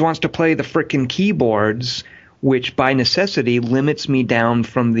always wants to play the frickin' keyboards, which by necessity limits me down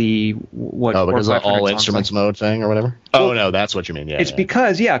from the because of all instruments mode thing or whatever. Well, no, that's what you mean. Yeah, it's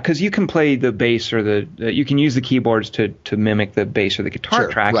because you can play the bass or you can use the keyboards to mimic the bass or the guitar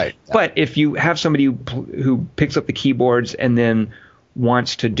track. Right. But if you have somebody who picks up the keyboards and then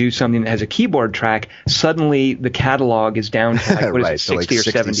wants to do something that has a keyboard track, suddenly the catalog is down to like, what is it, 60 or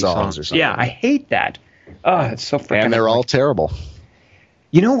 70 songs or something. Yeah, I hate that. Oh, it's so freaking. And they're all terrible.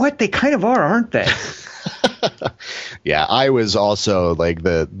 You know what? They kind of are, aren't they? Yeah, I was also like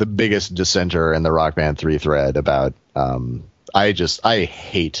the biggest dissenter in the Rock Band 3 thread about I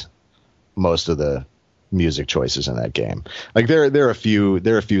hate most of the music choices in that game. Like there are a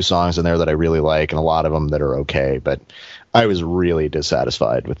few songs in there that I really like and a lot of them that are okay, but I was really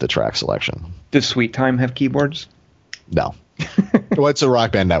dissatisfied with the track selection. Does Sweet Time have keyboards? No. Well, it's a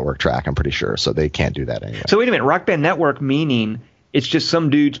Rock Band Network track, I'm pretty sure, so they can't do that anyway. So wait a minute, Rock Band Network meaning it's just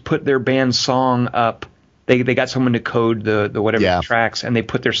some dudes put their band song up. They got someone to code the whatever tracks, and they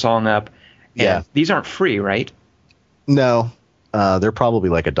put their song up. Yeah, these aren't free, right? No, they're probably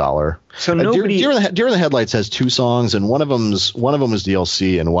like $1. So nobody. Deer in the Headlights has two songs, and one of them was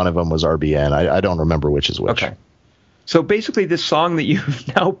DLC, and one of them was RBN. I don't remember which is which. Okay. So basically, this song that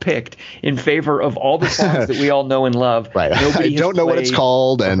you've now picked in favor of all the songs that we all know and love. Right. I don't know what it's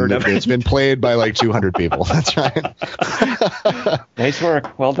called, and it's been played by like 200 people. That's right. Nice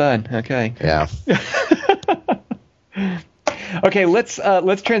work. Well done. Okay. Yeah. Okay, let's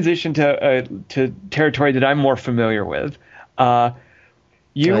transition to territory that I'm more familiar with.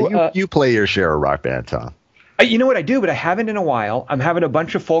 You play your share of Rock Band, Tom. You know what I do, but I haven't in a while. I'm having a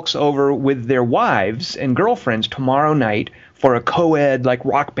bunch of folks over with their wives and girlfriends tomorrow night for a co-ed like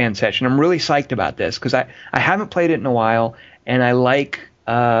Rock Band session. I'm really psyched about this because I haven't played it in a while, and I like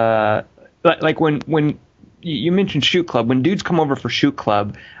when you mentioned Shoot Club. When dudes come over for Shoot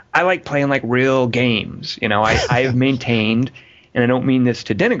Club, I like playing like real games. You know, I have maintained, and I don't mean this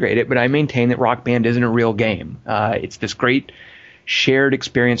to denigrate it, but I maintain that Rock Band isn't a real game. It's this great shared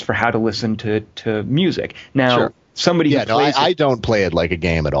experience for how to listen to music. Now, somebody who plays I don't play it like a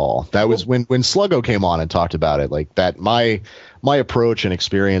game at all. That was when Sluggo came on and talked about it. Like that, my approach and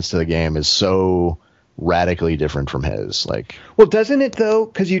experience to the game is so radically different from his. Like, well, doesn't it though?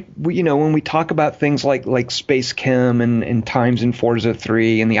 Because you know when we talk about things like Space Chem and times in Forza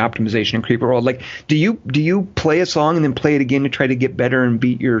 3 and the optimization in Creeper World, like do you play a song and then play it again to try to get better and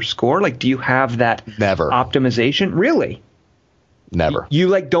beat your score? Like, do you have that optimization? Really? Never. You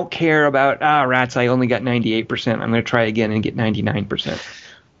like don't care about rats. I only got 98%. I'm going to try again and get 99%.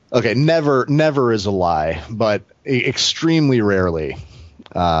 Okay, never is a lie, but extremely rarely,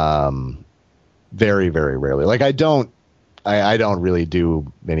 very very rarely. Like I don't really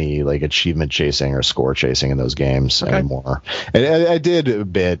do any like achievement chasing or score chasing in those games anymore. And I did a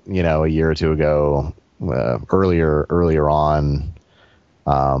bit, a year or two ago, earlier on.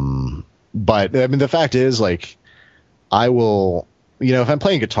 But I mean, the fact is, like, I will. If I'm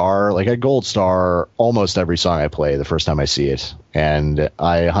playing guitar, like I gold star almost every song I play the first time I see it. And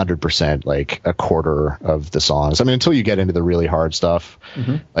I 100% like a quarter of the songs. I mean, until you get into the really hard stuff,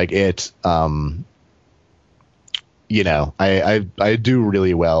 like it, I do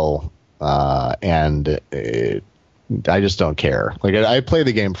really well. And I just don't care. Like I play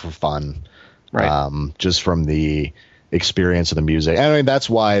the game for fun. Right. Just from the experience of the music. I mean, that's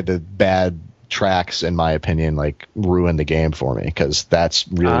why the bad tracks, in my opinion, like ruin the game for me, because that's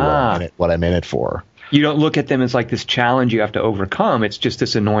really what I'm in it for. You don't look at them as like this challenge you have to overcome. It's just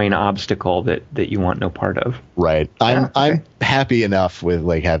this annoying obstacle that you want no part of. Right. I'm happy enough with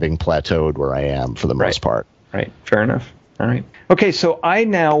like having plateaued where I am for the most part. Right. Fair enough. All right. Okay. So I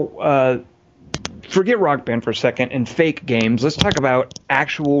now forget Rock Band for a second and fake games. Let's talk about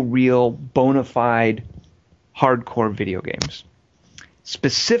actual, real, bona fide, hardcore video games.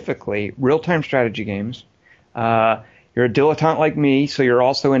 Specifically, real-time strategy games. You're a dilettante like me, so you're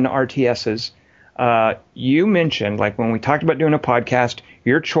also into RTSs. You mentioned, like when we talked about doing a podcast,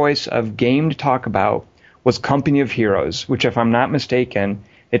 your choice of game to talk about was Company of Heroes, which, if I'm not mistaken,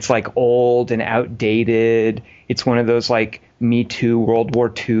 it's like old and outdated. It's one of those like Me Too World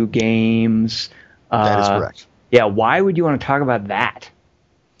War II games. That is correct. Yeah, why would you want to talk about that?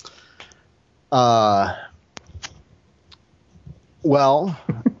 Well,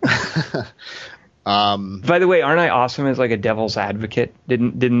 by the way, aren't I awesome as like a devil's advocate?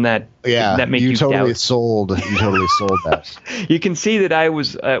 Didn't that make you totally doubt? sold that. You can see that I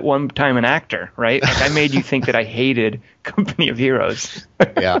was at one time an actor, right? Like I made you think that I hated Company of Heroes.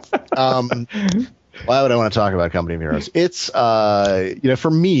 Yeah. Why would I want to talk about Company of Heroes? It's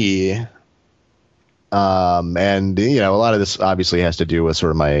for me, and a lot of this obviously has to do with sort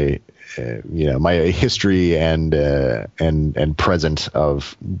of my my history and present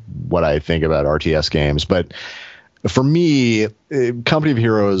of what I think about RTS games. But for me, Company of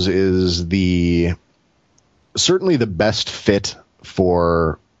Heroes is certainly the best fit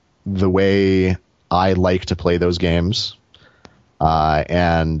for the way I like to play those games,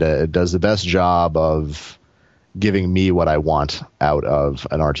 and does the best job of giving me what I want out of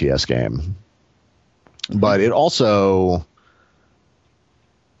an RTS game. But it also,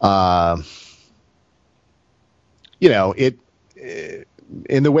 in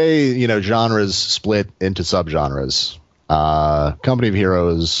the way, genres split into subgenres, Company of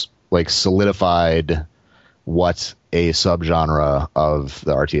Heroes like solidified what a subgenre of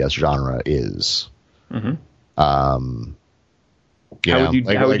the RTS genre is. Mm-hmm. How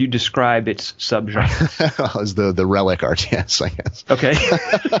would you describe its subgenre? As the Relic RTS, I guess. Okay.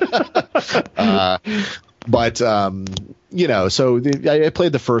 So I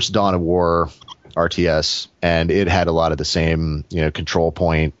played the first Dawn of War RTS, and it had a lot of the same, control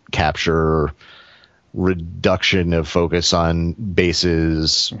point capture, reduction of focus on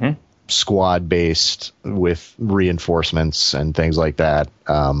bases, mm-hmm. squad based with reinforcements and things like that.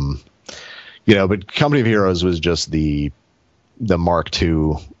 But Company of Heroes was just the Mark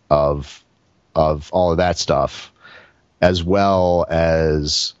II of all of that stuff, as well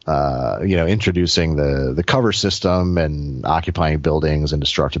as introducing the cover system and occupying buildings and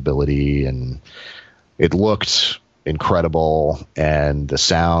destructibility, and it looked incredible, and the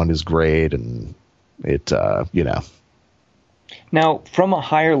sound is great, and it Now, from a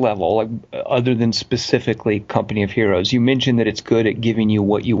higher level, like, other than specifically Company of Heroes, you mentioned that it's good at giving you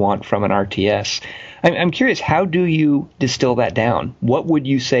what you want from an RTS. I'm curious, how do you distill that down? What would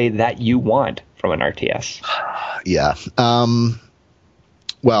you say that you want from an RTS? Yeah. I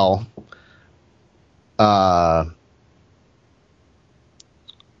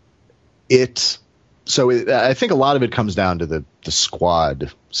think a lot of it comes down to the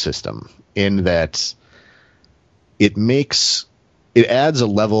squad system, in that it adds a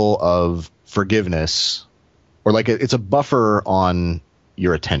level of forgiveness, or like it's a buffer on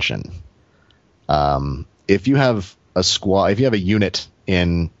your attention. If you have a squad, if you have a unit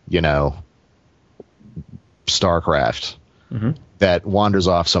in, StarCraft, mm-hmm. that wanders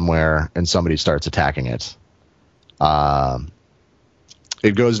off somewhere and somebody starts attacking it,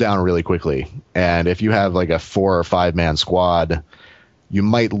 it goes down really quickly. And if you have like a 4 or 5 man squad, you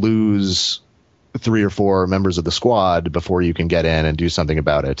might lose 3 or 4 members of the squad before you can get in and do something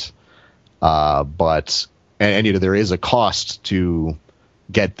about it. But there is a cost to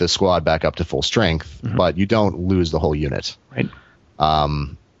get the squad back up to full strength, mm-hmm. but you don't lose the whole unit. Right.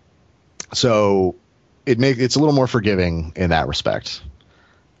 So it's a little more forgiving in that respect.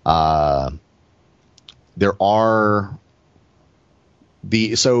 There are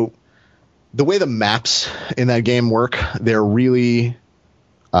the way the maps in that game work, they're really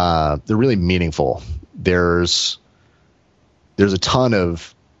meaningful. There's a ton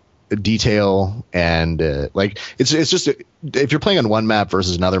of detail, and it's just if you're playing on one map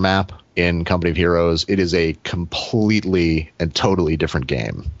versus another map in Company of Heroes, it is a completely and totally different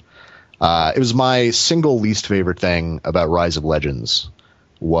game. It was my single least favorite thing about Rise of Legends,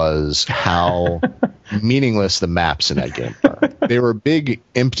 was how meaningless the maps in that game are. They were big,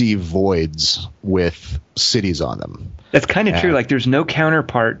 empty voids with cities on them. That's kind of true. Like, there's no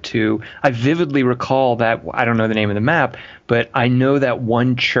counterpart to... I vividly recall that... I don't know the name of the map, but I know that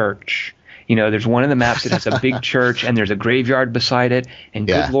one church. You know, there's one of the maps that has a big church, and there's a graveyard beside it. And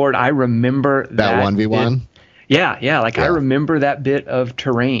good Lord, I remember that 1v1? Yeah. I remember that bit of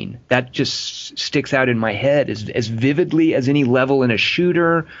terrain. That just sticks out in my head as vividly as any level in a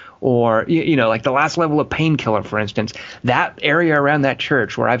shooter, or, you know, like the last level of Painkiller, for instance. That area around that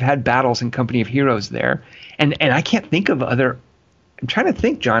church where I've had battles in Company of Heroes there. And I can't think of other... I'm trying to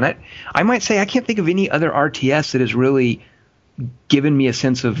think, John. I might say I can't think of any other RTS that has really given me a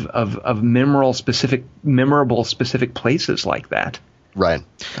sense of memorable specific places like that. Right.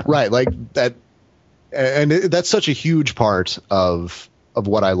 Like that... And that's such a huge part of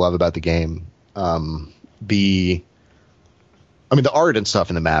what I love about the game. The art and stuff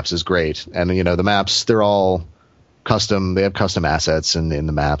in the maps is great. And, you know, the maps, they're all custom. They have custom assets in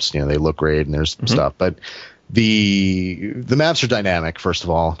the maps. You know, they look great and there's stuff. But the maps are dynamic, first of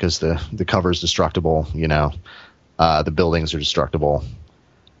all, because the cover is destructible. You know, the buildings are destructible.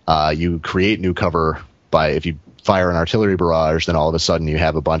 You create new cover if you fire an artillery barrage, then all of a sudden you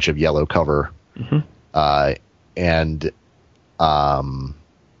have a bunch of yellow cover. I don't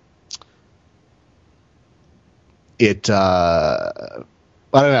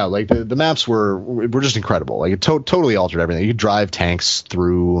know, like the maps were just incredible. Like it totally altered everything. You could drive tanks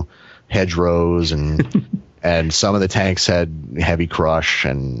through hedgerows and some of the tanks had heavy crush,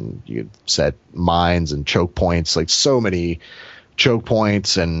 and you could set mines and choke points, like so many choke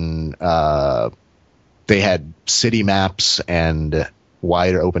points, and they had city maps and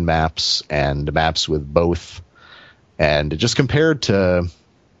wide open maps and maps with both. And just compared to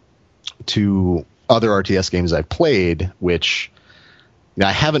other RTS games I've played, which, you know,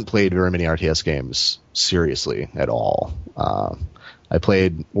 I haven't played very many RTS games seriously at all. I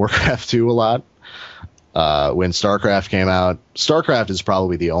played Warcraft 2 a lot. When StarCraft came out, StarCraft is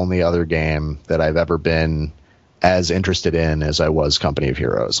probably the only other game that I've ever been as interested in as I was Company of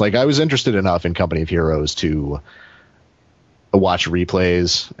Heroes. Like, I was interested enough in Company of Heroes to watch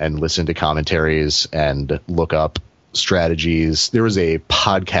replays and listen to commentaries and look up strategies. There was a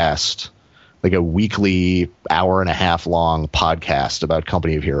podcast, like a weekly hour-and-a-half long podcast about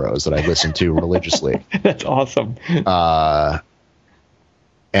Company of Heroes that I listened to religiously. That's awesome.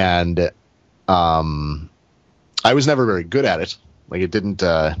 And I was never very good at it. Like, it didn't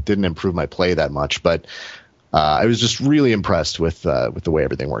improve my play that much, but I was just really impressed with the way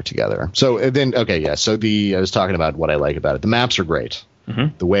everything worked together. So then, so I was talking about what I like about it. The maps are great.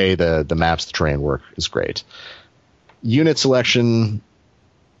 Mm-hmm. The way the maps, the terrain work is great. Unit selection,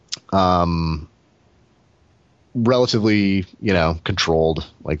 relatively, you know, controlled.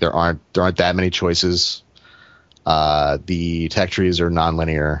 Like there aren't that many choices. The tech trees are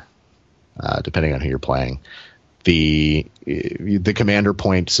nonlinear, depending on who you're playing. The commander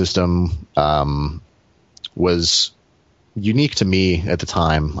point system was unique to me at the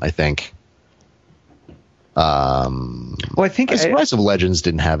time, I think. Well, I think Rise of Legends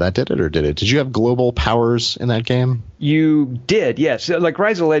didn't have that, did it? Or did it? Did you have global powers in that game? You did, yes. Like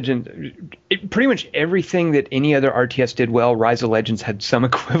Rise of Legends, pretty much everything that any other RTS did well, Rise of Legends had some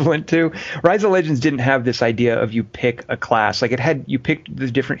equivalent to. Rise of Legends didn't have this idea of you pick a class. Like you picked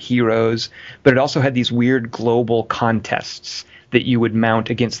the different heroes, but it also had these weird global contests that you would mount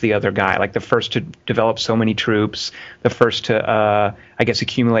against the other guy, like the first to develop so many troops, the first to,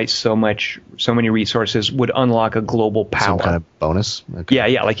 accumulate so many resources would unlock a global power. Some kind of bonus?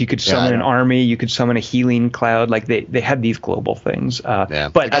 Okay. Yeah, like you could summon an army, you could summon a healing cloud, like they had these global things.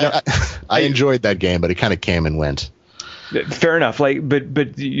 But I enjoyed that game, but it kind of came and went. Fair enough.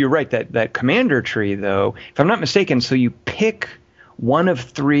 But you're right, that commander tree, though, if I'm not mistaken, so you pick one of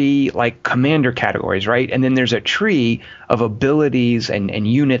three like commander categories, right? And then there's a tree of abilities and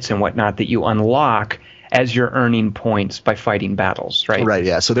units and whatnot that you unlock as you're earning points by fighting battles, right? Right,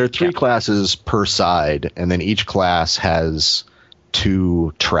 yeah. So there are three classes per side, and then each class has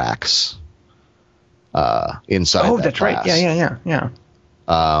 2 tracks inside. Oh, that's class. Right. Yeah.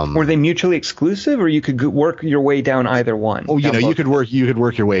 Were they mutually exclusive, or you could work your way down either one? Oh, you could work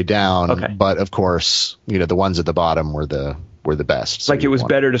your way down, okay. But of course, the ones at the bottom were the best. So like it was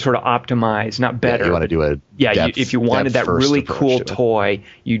better to sort of optimize, not better. Yeah, you want to do if you wanted that really cool toy,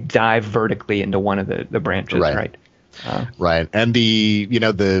 you dive vertically into one of the branches, right? Right, and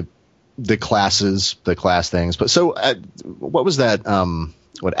the classes, the class things. But so, what was that?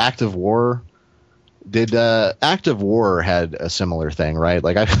 What Active War Did Active War had a similar thing, right?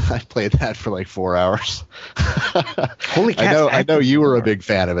 Like I played that for like 4 hours. Holy cow! I know you were a big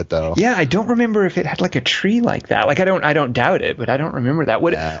fan of it, though. Yeah, I don't remember if it had like a tree like that. Like I don't doubt it, but I don't remember that.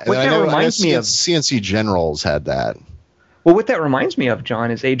 What that reminds me of? CNC Generals had that. Well, what that reminds me of, John,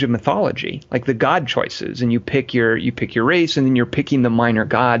 is Age of Mythology, like the god choices, and you pick your race, and then you're picking the minor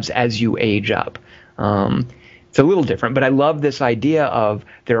gods as you age up. It's a little different, but I love this idea of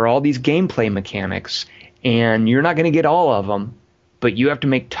there are all these gameplay mechanics, and you're not going to get all of them, but you have to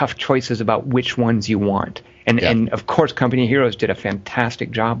make tough choices about which ones you want. And of course, Company of Heroes did a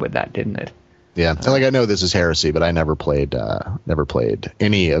fantastic job with that, didn't it? Yeah, and like I know this is heresy, but I never played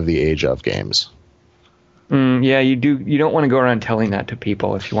any of the Age of games. Yeah, you do. You don't want to go around telling that to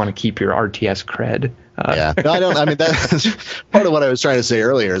people if you want to keep your RTS cred. Yeah, no, I don't. I mean, that's part of what I was trying to say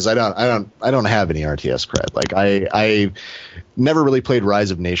earlier. Is I don't have any RTS cred. Like I never really played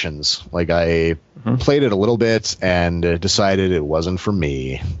Rise of Nations. Like I played it a little bit and decided it wasn't for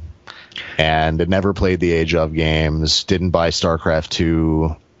me. And never played the Age of games. Didn't buy StarCraft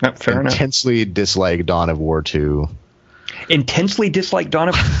 2. Fair enough. Intensely disliked Dawn of War 2. Intensely dislike Dawn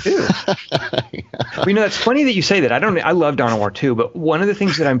of War 2. Well, you know, it's funny that you say that. I love Dawn of War 2, but one of the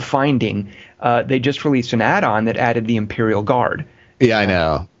things that I'm finding, they just released an add-on that added the Imperial Guard. Yeah, I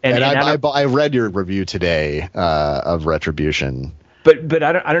know. And I read your review today of Retribution. But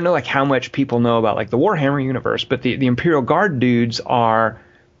I don't know like how much people know about like the Warhammer universe, but the Imperial Guard dudes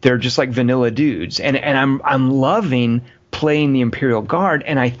they're just like vanilla dudes, and I'm loving playing the Imperial Guard,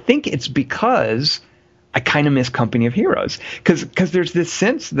 and I think it's because I kind of miss Company of Heroes, because there's this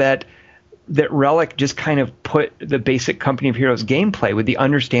sense that Relic just kind of put the basic Company of Heroes gameplay with the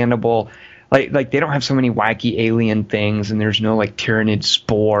understandable, like they don't have so many wacky alien things, and there's no like Tyranid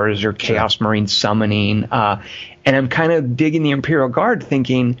spores or Chaos Marine summoning, and I'm kind of digging the Imperial Guard,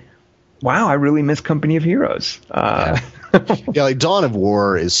 thinking, wow, I really miss Company of Heroes. Yeah, like Dawn of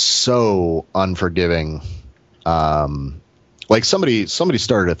War is so unforgiving. Like somebody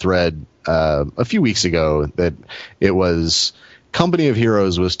started a thread a few weeks ago that it was Company of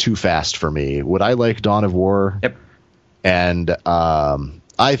Heroes was too fast for me. Would I like Dawn of War? Yep. And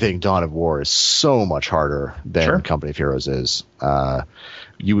I think Dawn of War is so much harder than Company of Heroes is.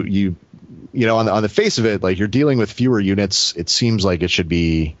 You know, on the face of it, like you're dealing with fewer units. It seems like it should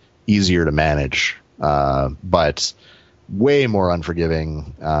be easier to manage, but way more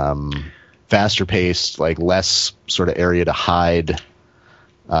unforgiving, faster paced, like less sort of area to hide.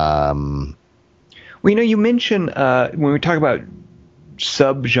 Well, you know, you mentioned when we talk about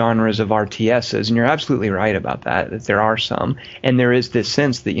subgenres of RTSs, and you're absolutely right about that there are some, and there is this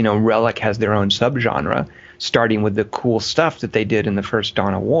sense that, you know, Relic has their own subgenre, starting with the cool stuff that they did in the first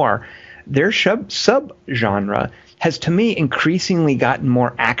Dawn of War. Their subgenre has, to me, increasingly gotten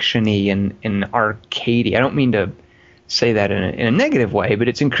more action-y and arcadey. I don't mean to say that in a negative way, but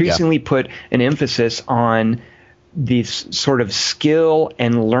it's increasingly put an emphasis on this sort of skill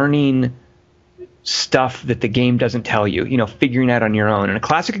and learning stuff that the game doesn't tell you, you know, figuring out on your own. And a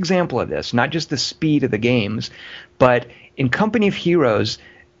classic example of this, not just the speed of the games, but in Company of Heroes,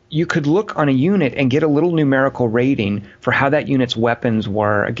 you could look on a unit and get a little numerical rating for how that unit's weapons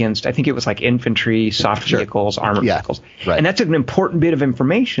were against, I think it was like infantry, soft vehicles, armored vehicles. Right. And that's an important bit of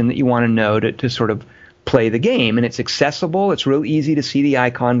information that you want to know to sort of play the game. And it's accessible. It's real easy to see the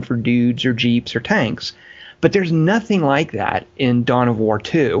icon for dudes or jeeps or tanks. But there's nothing like that in Dawn of War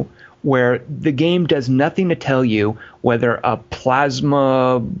 2, where the game does nothing to tell you whether a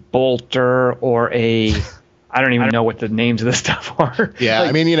plasma bolter or a I don't even know what the names of the stuff are. Yeah, like,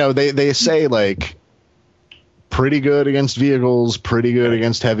 I mean, you know, they say like pretty good against vehicles, pretty good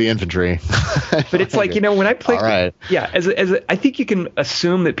against heavy infantry. But it's like, you know, when I play, I think you can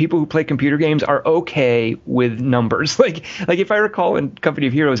assume that people who play computer games are okay with numbers. Like if I recall in Company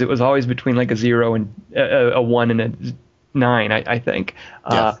of Heroes, it was always between like a 0 and a 1 and a 9, I think.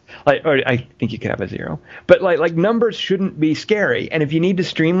 Or I think you could have a 0. But like numbers shouldn't be scary. And if you need to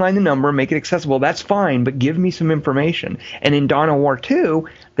streamline the number, make it accessible, that's fine. But give me some information. And in Dawn of War 2,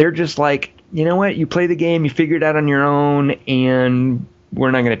 they're just like, you know what? You play the game, you figure it out on your own, and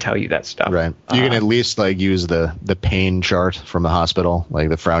we're not going to tell you that stuff. Right. You can at least like use the pain chart from the hospital, like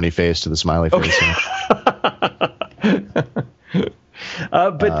the frowny face to the smiley face.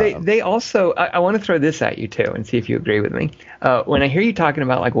 But they also, I want to throw this at you too and see if you agree with me. When I hear you talking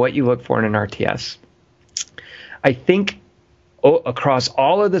about like what you look for in an RTS, I think across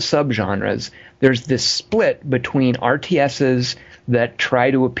all of the subgenres, there's this split between RTSs that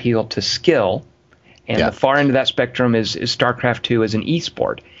try to appeal to skill, and the far end of that spectrum is StarCraft 2 as an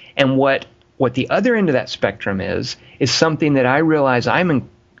esport. And what the other end of that spectrum is something that I realize I'm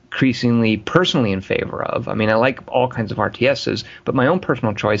increasingly personally in favor of. I mean, I like all kinds of RTSs, but my own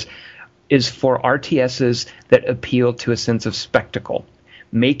personal choice is for RTSs that appeal to a sense of spectacle,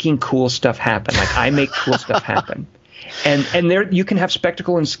 making cool stuff happen. Like I make cool stuff happen. And there you can have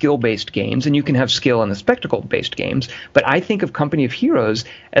spectacle and skill-based games, and you can have skill and the spectacle-based games. But I think of Company of Heroes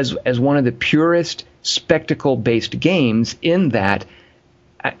as one of the purest spectacle-based games in that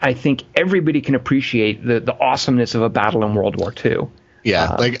I think everybody can appreciate the awesomeness of a battle in World War II.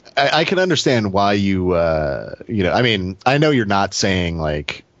 Yeah, like I can understand why you I mean, I know you're not saying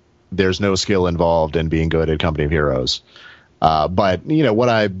like there's no skill involved in being good at Company of Heroes, but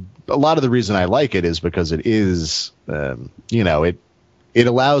a lot of the reason I like it is because it is, it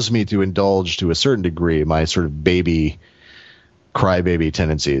allows me to indulge to a certain degree my sort of crybaby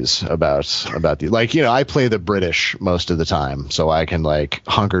tendencies about I play the British most of the time, so I can like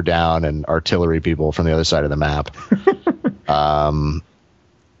hunker down and artillery people from the other side of the map.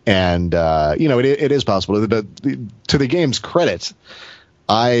 It is possible. But to the game's credit,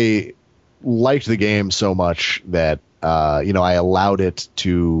 I liked the game so much that I allowed it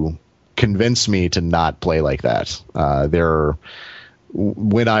to convince me to not play like that.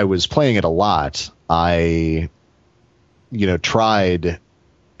 When I was playing it a lot, I tried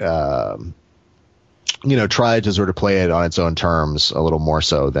to sort of play it on its own terms a little more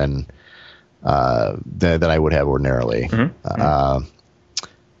so than I would have ordinarily. Mm-hmm.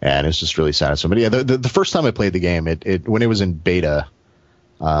 And it's just really satisfying. But yeah, the first time I played the game, it when it was in beta,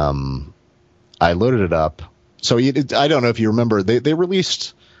 I loaded it up. So I don't know if you remember, they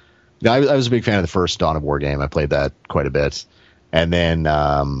released. I was a big fan of the first Dawn of War game. I played that quite a bit, and then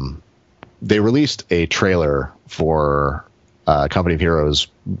they released a trailer for Company of Heroes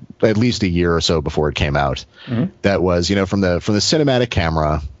at least a year or so before it came out. Mm-hmm. That was from the cinematic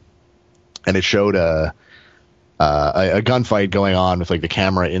camera, and it showed a gunfight going on with like the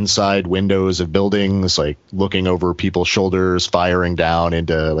camera inside windows of buildings, like looking over people's shoulders, firing down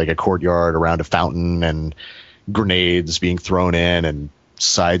into like a courtyard around a fountain, and grenades being thrown in, and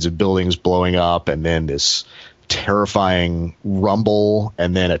sides of buildings blowing up, and then this terrifying rumble,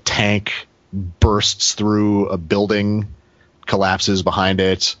 and then a tank bursts through a building, collapses behind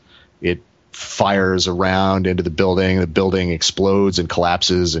it. It fires around into the building explodes and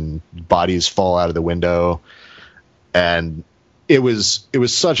collapses, and bodies fall out of the window. And it was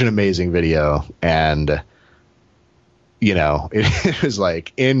such an amazing video, and it was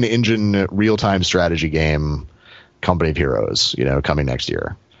like in-engine real-time strategy game Company of Heroes, coming next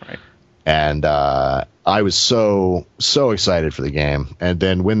year. Right. And I was so excited for the game. And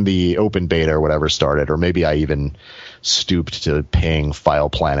then when the open beta or whatever started, or maybe I even stooped to paying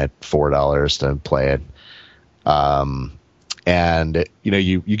File Planet $4 to play it. And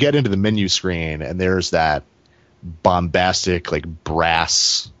you get into the menu screen, and there's that bombastic like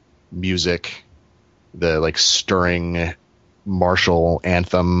brass music, the like stirring martial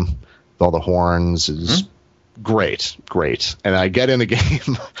anthem with all the horns is great. And I get in the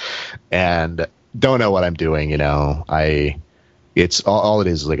game and don't know what I'm doing. It's all it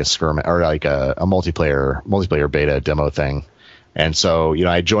is like a skirmish or like a multiplayer beta demo thing. And so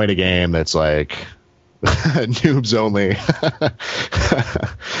I joined a game that's like noobs only.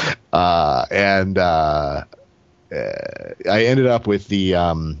 I ended up with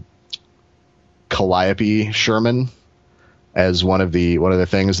the Calliope Sherman as one of the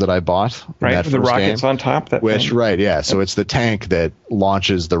things that I bought. Right, the rockets on top. Right, yeah. So it's the tank that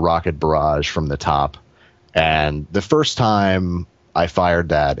launches the rocket barrage from the top. And the first time I fired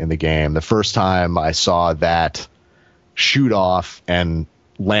that in the game, the first time I saw that shoot off and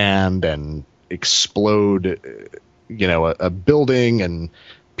land and explode, a building and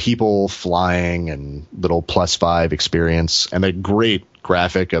people flying and little +5 experience, and a great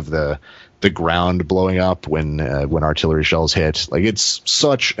graphic of the ground blowing up when artillery shells hit. Like, it's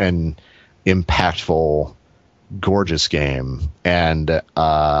such an impactful, gorgeous game. And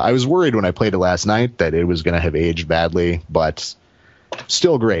I was worried when I played it last night that it was going to have aged badly, but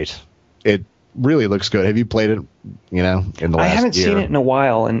still great. It really looks good. Have you played it, in the last year? I haven't seen it in a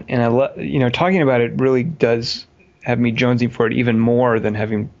while, and I talking about it really does have me jonesing for it even more than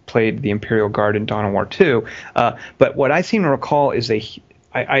having played the Imperial Guard in Dawn of War 2. But what I seem to recall is I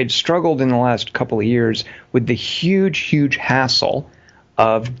had struggled in the last couple of years with the huge hassle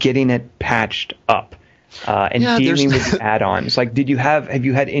of getting it patched up and dealing with the add-ons. Like, have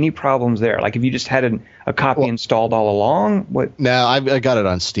you had any problems there? Like, have you just had a copy installed all along? What? No, I got it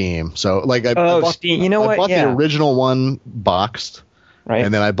on Steam. So like, I bought, Steam. I bought the original one boxed. Right.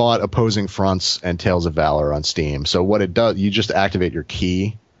 And then I bought Opposing Fronts and Tales of Valor on Steam. So what it does, you just activate your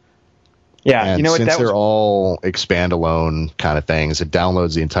key Yeah, and you know what? Since they're all expand alone kind of things, it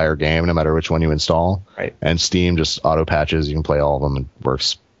downloads the entire game no matter which one you install. Right. And Steam just auto patches. You can play all of them. It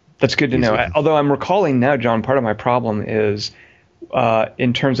works. That's good to easy. know. Although I'm recalling now, John, part of my problem is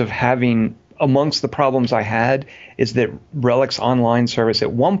in terms of having, amongst the problems I had, is that Relic's online service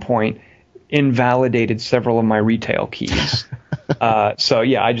at one point invalidated several of my retail keys. So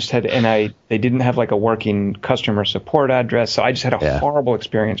yeah, I just had, they didn't have like a working customer support address, so I just had a horrible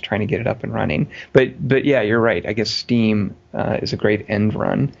experience trying to get it up and running. But yeah, you're right. I guess Steam is a great end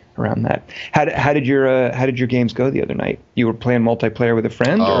run around that. How did your games go the other night? You were playing multiplayer with a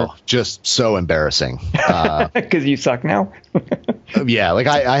friend? Oh, just so embarrassing. Because you suck now. Yeah, like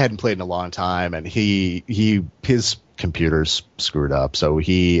I hadn't played in a long time, and his computer's screwed up, so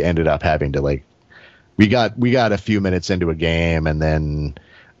he ended up having to like. We got a few minutes into a game, and then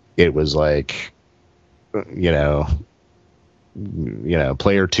it was like, player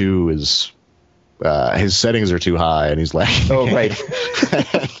 2 is his settings are too high, and he's like, oh right.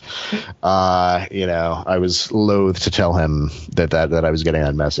 I was loath to tell him that I was getting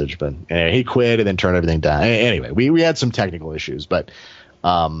that message, but he quit and then turned everything down. Anyway, we had some technical issues, but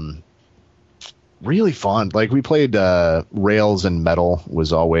really fun. Like we played Rails and Metal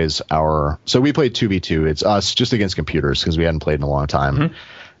was always so we played 2v2. It's us just against computers because we hadn't played in a long time. Mm-hmm.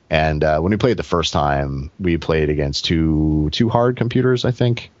 And when we played the first time, we played against two hard computers, I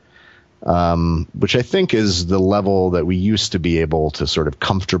think, which I think is the level that we used to be able to sort of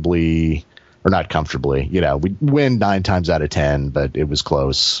comfortably, or not comfortably, we'd win 9 times out of 10, but it was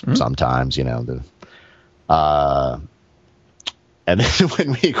close sometimes, and then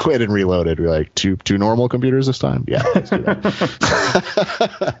when we quit and reloaded, we were like, two normal computers this time? Yeah, let's do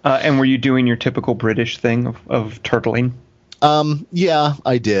that. And were you doing your typical British thing of turtling? Yeah,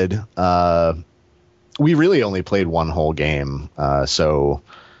 I did. We really only played one whole game, so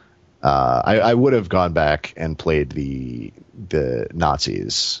I would have gone back and played the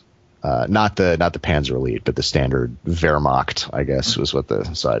Nazis. Not the Panzer Elite, but the standard Wehrmacht, I guess, was what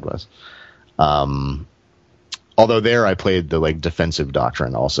the side was. Although there I played the like defensive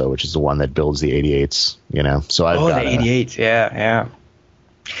doctrine also, which is the one that builds the 88s, So I've got the 88s, yeah.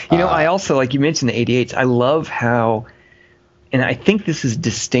 I also, like you mentioned the 88s, I love how, and I think this is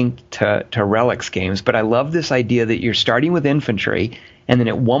distinct to Relic's games, but I love this idea that you're starting with infantry, and then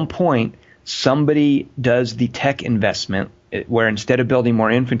at one point somebody does the tech investment where instead of building more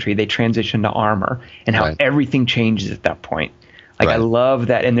infantry, they transition to armor, and how everything changes at that point. Like I love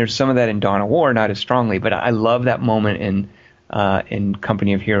that, and there's some of that in Dawn of War, not as strongly, but I love that moment in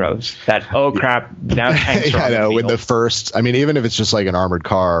Company of Heroes. That crap, now tanks are on the field. When the first, even if it's just like an armored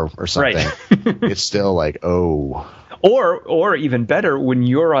car or something, it's still like Or even better, when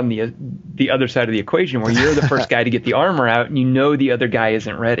you're on the other side of the equation, where you're the first guy to get the armor out, and the other guy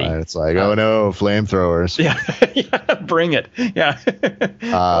isn't ready. It's like, oh no, flamethrowers. Yeah, bring it. Yeah, go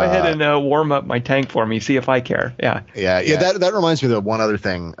ahead and warm up my tank for me. See if I care. Yeah. That reminds me of one other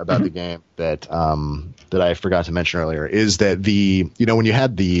thing about the game that I forgot to mention earlier is that when you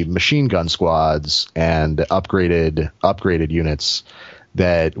had the machine gun squads and upgraded units,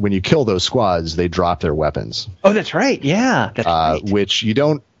 that when you kill those squads, they drop their weapons. Oh, that's right. Yeah, that's right. Which you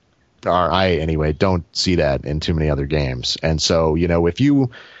don't, or I anyway, don't see that in too many other games. And so,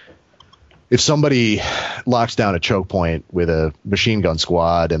 if somebody locks down a choke point with a machine gun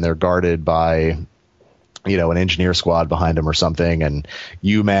squad and they're guarded by, an engineer squad behind them or something, and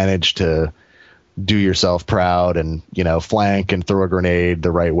you manage to do yourself proud and flank and throw a grenade the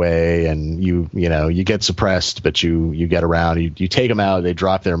right way, and you get suppressed, but you get around, you take them out, they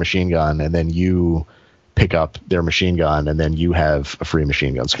drop their machine gun, and then you pick up their machine gun, and then you have a free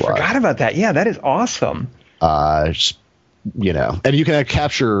machine gun squad. I forgot about that. Yeah, that is awesome. And you can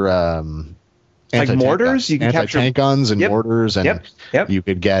capture like mortars, you can anti-tank guns and mortars, and yep. You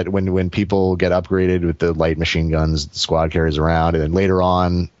could get when people get upgraded with the light machine guns the squad carries around, and then later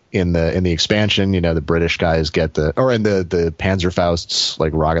on in the expansion, the British guys get in the Panzerfausts,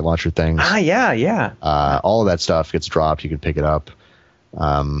 like rocket launcher things. Yeah. All of that stuff gets dropped. You can pick it up.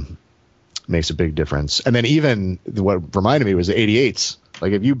 Makes a big difference. And then even what reminded me was the 88s.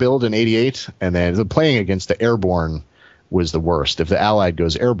 Like if you build an 88, and then playing against the airborne was the worst. If the Allied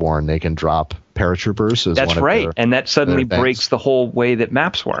goes airborne, they can drop paratroopers. That's right. And that suddenly breaks the whole way that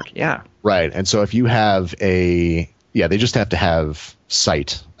maps work. Yeah. Right. And so if you have they just have to have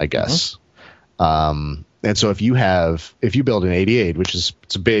sight, I guess. Mm-hmm. And so if you build an 88, which is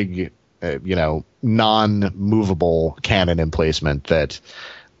it's a big, non-movable cannon emplacement that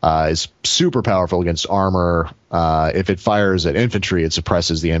is super powerful against armor. If it fires at infantry, it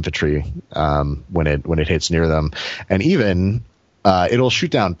suppresses the infantry when it hits near them. And even it'll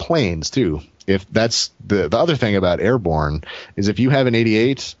shoot down planes too. If that's the other thing about Airborne is if you have an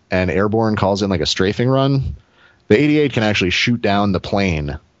 88 and Airborne calls in like a strafing run, the 88 can actually shoot down the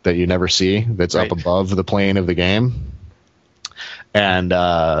plane that you never see that's up above the plane of the game. And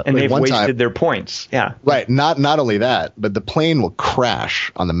they've wasted their points. Yeah. Right. Not only that, but the plane will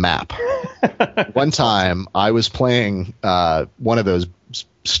crash on the map. One time I was playing one of those,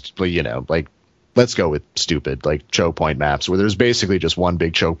 like, let's go with stupid, like choke point maps where there's basically just one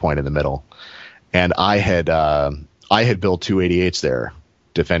big choke point in the middle. And I had built 288s there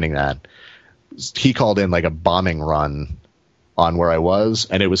defending that. He called in like a bombing run on where I was,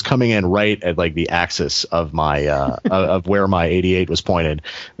 and it was coming in right at like the axis of my of where my 88 was pointed.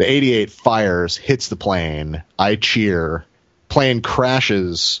 The 88 fires, hits the plane. I cheer. Plane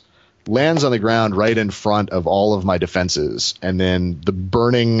crashes, lands on the ground right in front of all of my defenses, and then the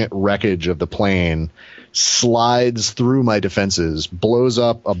burning wreckage of the plane slides through my defenses, blows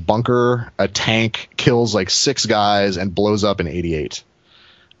up a bunker, a tank, kills like 6 guys, and blows up an 88.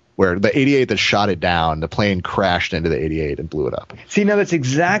 Where the 88 that shot it down, the plane crashed into the 88 and blew it up. See, now that's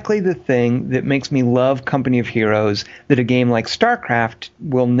exactly the thing that makes me love Company of Heroes that a game like StarCraft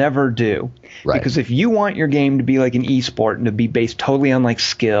will never do. Right. Because if you want your game to be like an esport and to be based totally on like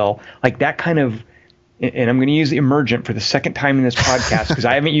skill, like that kind of, and I'm going to use emergent for the second time in this podcast because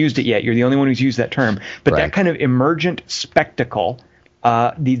I haven't used it yet. You're the only one who's used that term. But that kind of emergent spectacle,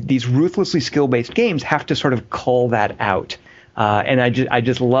 these ruthlessly skill-based games have to sort of cull that out. And I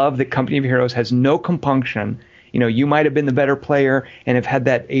just love that Company of Heroes has no compunction. You know, you might have been the better player and have had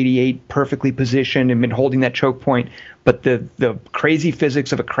that 88 perfectly positioned and been holding that choke point, but the crazy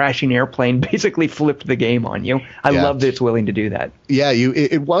physics of a crashing airplane basically flipped the game on you. I love that it's willing to do that. Yeah,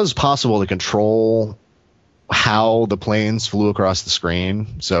 it was possible to control how the planes flew across the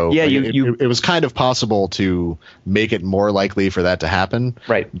screen. So yeah, it was kind of possible to make it more likely for that to happen.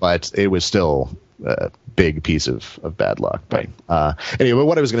 Right. But it was still a big piece of bad luck. Right. Anyway,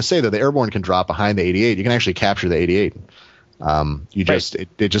 what I was going to say, though, the Airborne can drop behind the 88. You can actually capture the 88.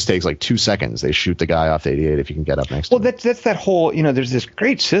 It just takes like 2 seconds. They shoot the guy off the 88 if you can get up next to him. Well, that's that whole, there's this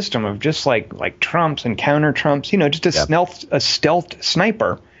great system of just like trumps and counter trumps, just a stealth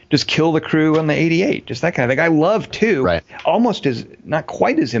sniper. Just kill the crew on the 88, just that kind of thing. I love too. Right. Almost as not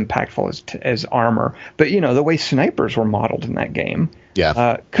quite as impactful as armor, but the way snipers were modeled in that game.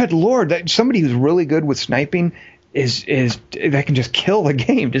 Yeah. Good Lord, somebody who's really good with sniping is that can just kill the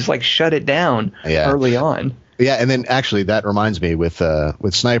game, just like shut it down early on. Yeah, and then actually that reminds me with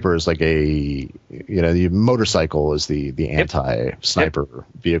snipers, like the motorcycle is the anti-sniper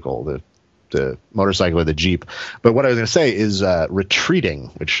vehicle. The motorcycle or the Jeep. But what I was going to say is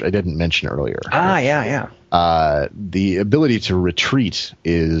retreating, which I didn't mention earlier. Yeah. The ability to retreat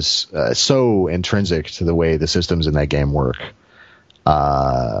is so intrinsic to the way the systems in that game work.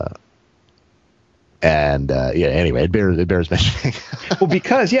 Anyway, it bears mentioning. Well,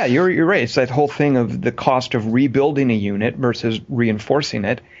 because you're right. It's that whole thing of the cost of rebuilding a unit versus reinforcing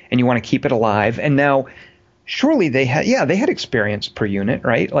it, and you want to keep it alive. And now, surely they had experience per unit,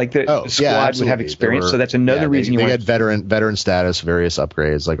 right? Like the squad would have experience, so that's another reason they had veteran status, various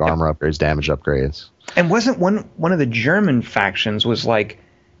upgrades like armor upgrades, damage upgrades. And wasn't one of the German factions was like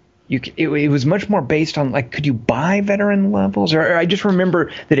it was much more based on like, could you buy veteran levels? Or I just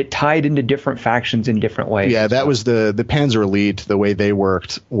remember that it tied into different factions in different ways. Yeah, that was the Panzer Elite. The way they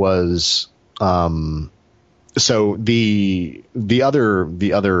worked was so the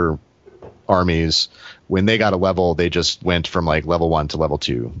other armies, when they got a level, they just went from like level 1 to level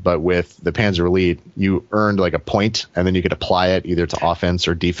 2. But with the Panzer Elite, you earned like a point, and then you could apply it either to offense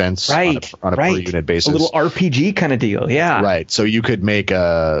or defense on a per unit basis. A little RPG kind of deal, yeah. Right. So you could make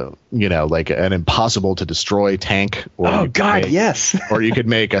like an impossible to destroy tank. Or yes. Or you could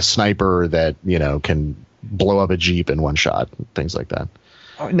make a sniper that can blow up a Jeep in one shot, things like that.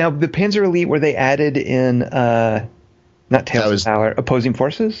 Now the Panzer Elite, were they added in? Not Tales of Valor, Opposing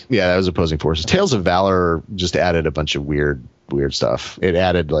Forces? Yeah, that was Opposing Forces. Tales of Valor just added a bunch of weird stuff. It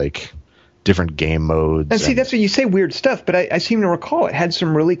added like different game modes. And see, that's what you say, weird stuff, but I seem to recall it had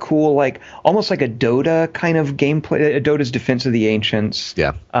some really cool, like almost like a Dota kind of gameplay, Dota's Defense of the Ancients,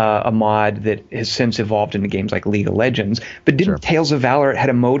 a mod that has since evolved into games like League of Legends. But didn't Tales of Valor had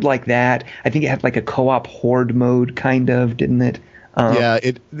a mode like that? I think it had like a co-op horde mode, kind of, didn't it?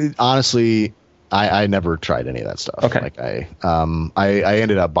 It honestly... I never tried any of that stuff. Okay. Like I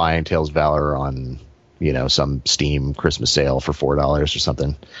ended up buying Tales of Valor on, some Steam Christmas sale for $4 or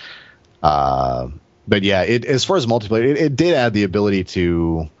something. But yeah, as far as multiplayer, it did add the ability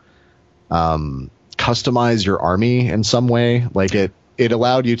to customize your army in some way. Like it it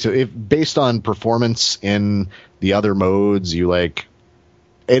allowed you to, based on performance in the other modes, it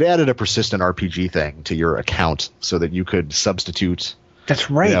added a persistent RPG thing to your account so that you could substitute.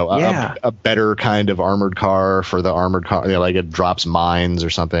 That's right. A better kind of armored car for the armored car. Like it drops mines or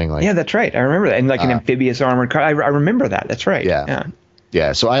something. Yeah, that's right. I remember that. And like an amphibious armored car. I remember that. That's right.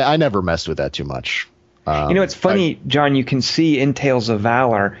 Yeah. So I never messed with that too much. It's funny, John, you can see in Tales of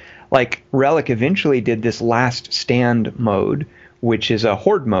Valor, like Relic eventually did this Last Stand mode, which is a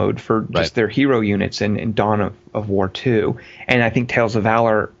horde mode for just their hero units in Dawn of War 2. And I think Tales of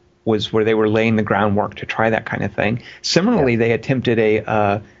Valor was where they were laying the groundwork to try that kind of thing. Similarly, they attempted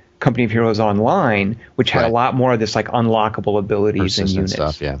a Company of Heroes Online, which had a lot more of this like unlockable abilities and units.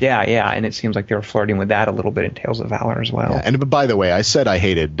 Stuff, and it seems like they were flirting with that a little bit in Tales of Valor as well. Yeah. And by the way, I said I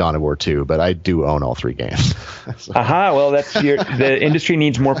hated Dawn of War 2, but I do own all 3 games. Aha, well, the industry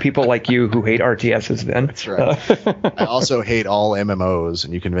needs more people like you who hate RTSs then. That's right. I also hate all MMOs,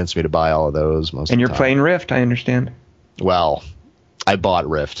 and you convinced me to buy all of those most of the time. And you're playing Rift, I understand. Well, I bought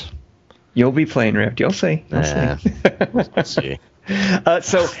Rift. You'll be playing Rift. You'll see. We'll see.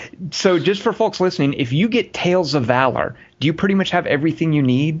 So just for folks listening, if you get Tales of Valor, do you pretty much have everything you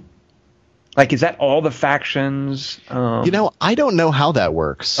need? Like, is that all the factions? I don't know how that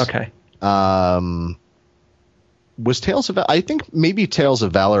works. Okay. Was Tales of Valor? I think maybe Tales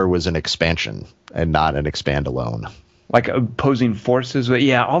of Valor was an expansion and not an expand alone. Like opposing forces, but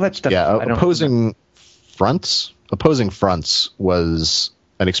all that stuff. Yeah, opposing fronts. Opposing fronts was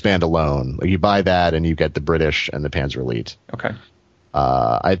an expand alone. Like you buy that and you get the British and the Panzer Elite. Okay.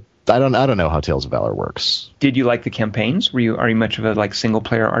 I don't know how Tales of Valor works. Did you like the campaigns? Are you much of a like single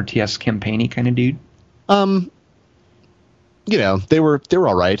player RTS campaigny kind of dude? They were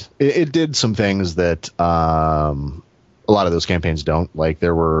all right. It did some things that a lot of those campaigns don't. Like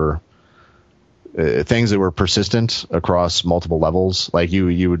there were things that were persistent across multiple levels. Like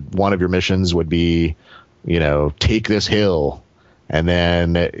you would, one of your missions would be, take this hill, and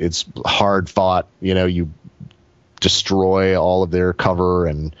then it's hard fought. You destroy all of their cover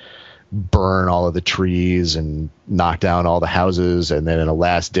and burn all of the trees and knock down all the houses, and then in a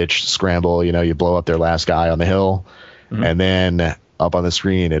last ditch scramble, you blow up their last guy on the hill, and then up on the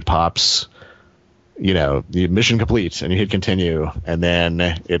screen it pops, the mission complete, and you hit continue, and then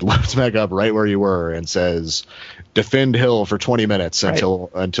it loads back up right where you were and says defend hill for 20 minutes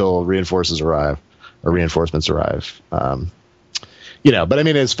until reinforcements arrive. But I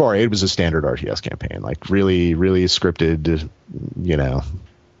mean, it was a standard RTS campaign, like really, really scripted,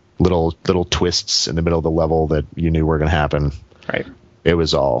 little twists in the middle of the level that you knew were going to happen. Right. It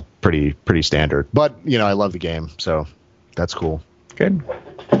was all pretty standard, but I love the game, so that's cool. Good.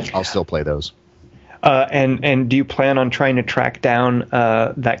 I'll still play those. And do you plan on trying to track down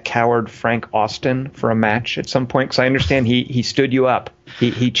that coward Frank Austin for a match at some point? Because I understand he stood you up.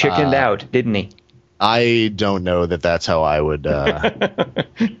 He chickened out, didn't he? I don't know that that's how I would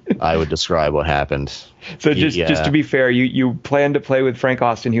describe what happened. So just to be fair, you planned to play with Frank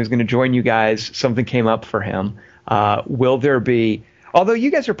Austin. He was going to join you guys. Something came up for him. Will there be? Although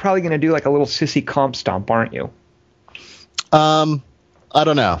you guys are probably going to do like a little sissy comp stomp, aren't you? I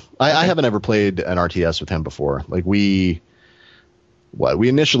don't know. I haven't ever played an RTS with him before. Like we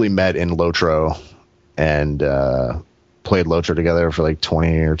initially met in Lotro and played Lotro together for like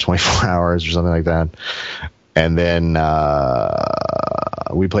 20 or 24 hours or something like that. And then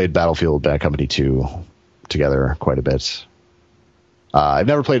we played Battlefield Bad Company 2 together quite a bit. I've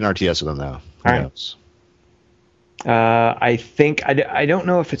never played an RTS with him, though. All right. I think, I don't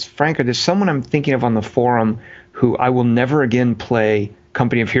know if it's Frank or there's someone I'm thinking of on the forum who I will never again play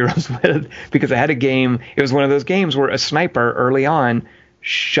Company of Heroes with, because I had a game. It was one of those games where a sniper early on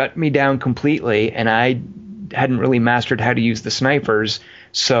shut me down completely, and I hadn't really mastered how to use the snipers.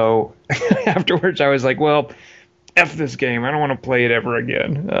 So afterwards I was like, well, F this game. I don't want to play it ever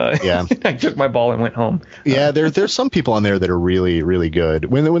again. I took my ball and went home. Yeah, there's some people on there that are really, really good.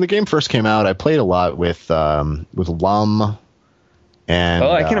 When the game first came out, I played a lot with Lum. And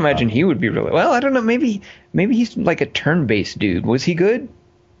I can imagine he would be really well. I don't know. Maybe he's like a turn-based dude. Was he good?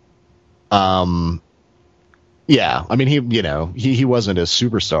 Yeah. I mean, he wasn't a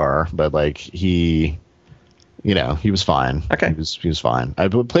superstar, but like he was fine. Okay. He was fine. I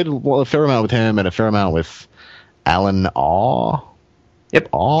played a fair amount with him and a fair amount with Alan Aw. Yep.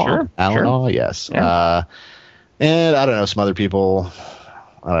 Alan Aw, yes. Yeah. And I don't know, some other people.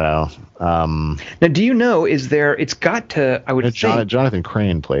 I don't know. Now, do you know, it's got to, I would think. Jonathan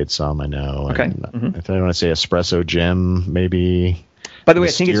Crane played some, I know. Okay. And if I want to say Espresso Jim, maybe. By the way,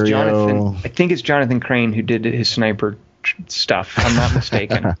 I think it's Jonathan Crane who did his sniper stuff. I'm not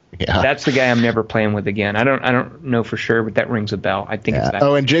mistaken. Yeah. That's the guy I'm never playing with again. I don't know for sure, but that rings a bell. I think it's that.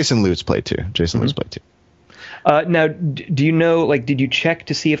 Oh, and Jason Lutz played too. Lutz played too. Now, do you know, like, did you check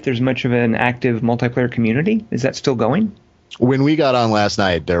to see if there's much of an active multiplayer community? Is that still going? When we got on last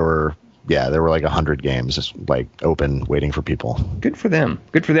night, there were like 100 games just like open, waiting for people. Good for them.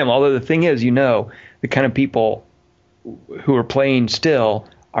 Good for them. Although the thing is, the kind of people who are playing still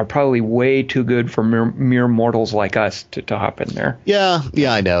are probably way too good for mere mortals like us to hop in there. Yeah,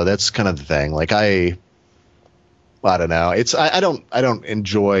 I know. That's kind of the thing. Like I don't know. I don't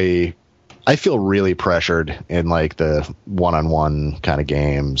enjoy. I feel really pressured in like the one-on-one kind of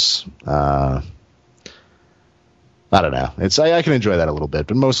games. I don't know. I can enjoy that a little bit,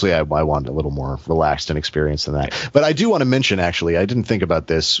 but mostly I want a little more relaxed and experience than that. But I do want to mention, actually, I didn't think about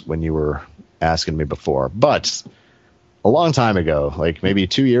this when you were asking me before, but a long time ago, like maybe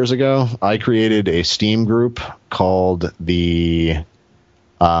 2 years ago, I created a Steam group called where'd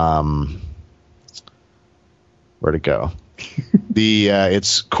it go?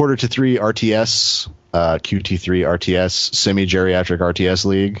 It's quarter to three RTS, QT3 RTS, semi-geriatric RTS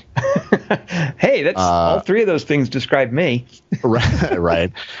League. Hey, that's all three of those things describe me.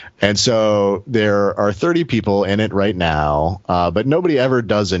 Right. And so there are 30 people in it right now, but nobody ever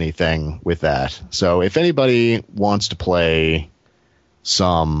does anything with that. So if anybody wants to play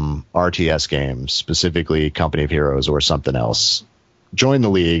some RTS games, specifically Company of Heroes or something else, join the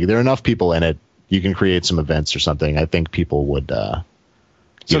league. There are enough people in it. You can create some events or something. I think people would, there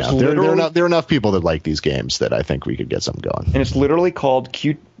are enough people that like these games that I think we could get something going. And it's literally called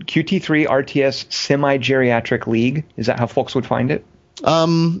QT3 RTS Semi-Geriatric League. Is that how folks would find it?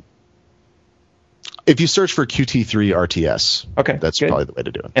 If you search for QT3 RTS, okay, that's good. Probably the way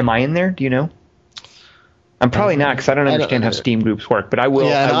to do it. Am I in there? Do you know? I'm probably not, because I don't understand how Steam groups work. But I will.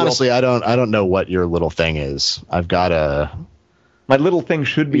 Yeah, and honestly, I don't know what your little thing is. I've got a. My little thing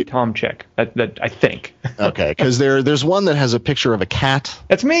should be Tom Chick. That I think. Okay, because there's one that has a picture of a cat.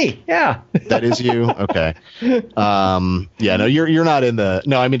 That's me. Yeah. That is you. Okay. Yeah. No, you're not in the.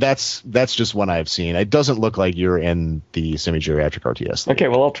 No, I mean that's just one I've seen. It doesn't look like you're in the semi-geriatric RTS league. Okay.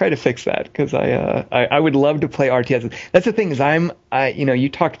 Well, I'll try to fix that, because I would love to play RTS. That's the thing is you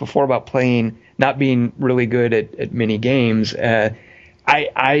talked before about not being really good at mini games.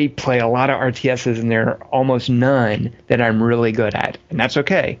 I play a lot of RTSs, and there are almost none that I'm really good at, and that's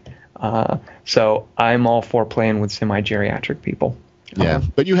okay. So I'm all for playing with semi-geriatric people. Yeah,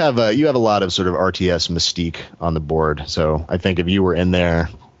 but you have a lot of sort of RTS mystique on the board. So I think if you were in there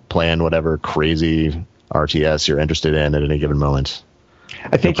playing whatever crazy RTS you're interested in at any given moment,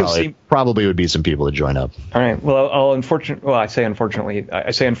 I think probably would be some people to join up. All right. Well, I say unfortunately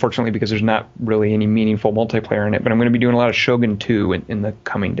because there's not really any meaningful multiplayer in it. But I'm going to be doing a lot of Shogun 2 in the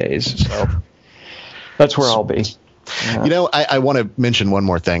coming days. So that's where I'll be. I want to mention one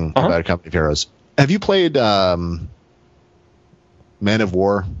more thing about Company of Heroes. Have you played Men of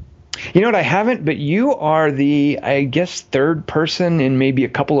War? You know what? I haven't, but you are the, I guess, third person in maybe a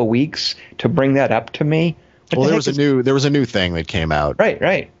couple of weeks to bring that up to me. Well, there was a new thing that came out.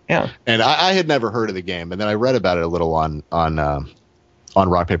 Right. Yeah. And I had never heard of the game, and then I read about it a little on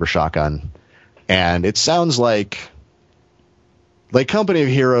Rock Paper Shotgun, and it sounds like Company of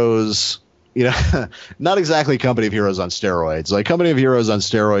Heroes, not exactly Company of Heroes on steroids. Like Company of Heroes on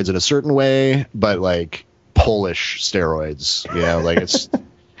steroids in a certain way, but like Polish steroids. Like it's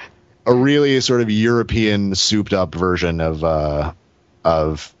a really sort of European souped up version of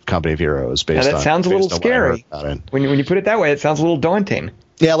Company of Heroes based on. That sounds a little scary. When you put it that way, it sounds a little daunting.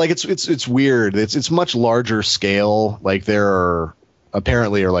 Yeah, like it's weird. It's much larger scale. Like there are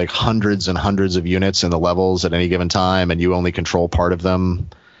apparently like hundreds and hundreds of units in the levels at any given time, and you only control part of them.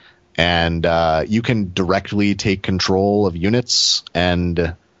 And you can directly take control of units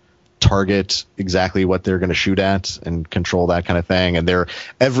and target exactly what they're going to shoot at and control that kind of thing. And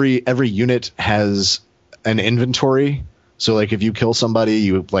every unit has an inventory. So like if you kill somebody,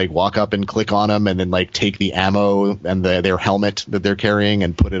 you like walk up and click on them and then like take the ammo and their helmet that they're carrying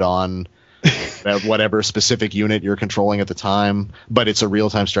and put it on whatever specific unit you're controlling at the time. But it's a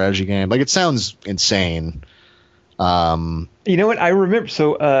real-time strategy game. Like it sounds insane. You know what? I remember.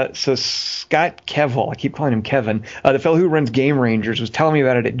 So Scott Kevill, I keep calling him Kevin, the fellow who runs Game Rangers, was telling me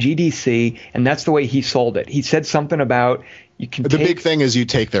about it at GDC, and that's the way he sold it. He said something about you can. The big thing is you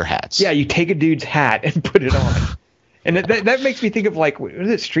take their hats. Yeah, you take a dude's hat and put it on. And that makes me think of like, was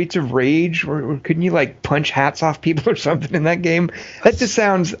it Streets of Rage? Or couldn't you like punch hats off people or something in that game? That just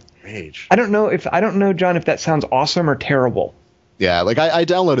sounds. Rage. I don't know, John, if that sounds awesome or terrible. Yeah, like I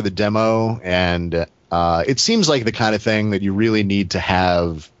downloaded the demo, and it seems like the kind of thing that you really need to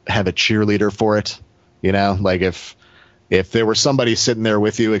have a cheerleader for it. Like if if there were somebody sitting there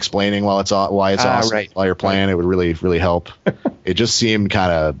with you explaining why it's awesome, right. while you're playing, it would really, really help. It just seemed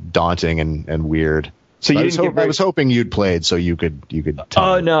kind of daunting and weird. So I was hoping you'd played so you could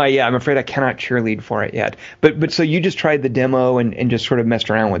tell me. No, yeah, I'm afraid I cannot cheerlead for it yet. But so you just tried the demo and just sort of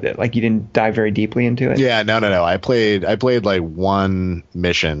messed around with it, like you didn't dive very deeply into it? Yeah, no. I played like one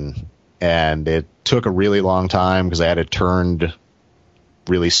mission, and it took a really long time because I had it turned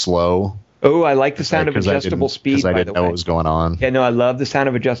really slow. Oh, I like the sound of adjustable speed, because I didn't know what was going on. Yeah, no, I love the sound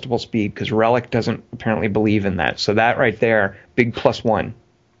of adjustable speed because Relic doesn't apparently believe in that. So that right there, big +1.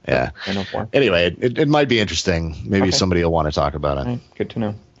 Yeah. Anyway, it might be interesting. Maybe somebody will want to talk about it. Right, good to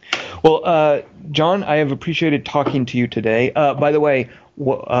know. Well, John, I have appreciated talking to you today. By the way,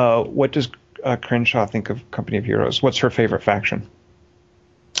 what does Crenshaw think of Company of Heroes? What's her favorite faction?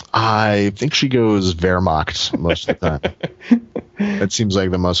 I think she goes Wehrmacht most of the time. That seems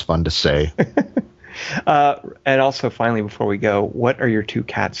like the most fun to say. And also, finally, before we go, what are your 2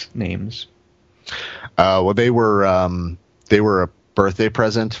 cats' names? Well, they were a birthday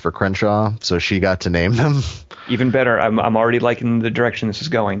present for Crenshaw, so she got to name them. Even better. I'm already liking the direction this is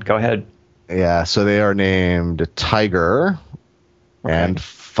going. Go ahead. Yeah, so they are named Tiger and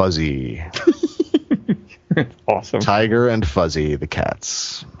Fuzzy. Awesome. Tiger and Fuzzy, the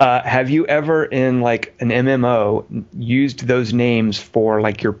cats. Have you ever in like an MMO used those names for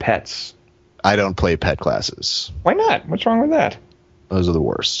like your pets? I don't play pet classes. Why not? What's wrong with that? Those are the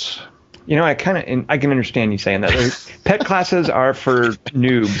worst. You know, I can understand you saying that. Pet classes are for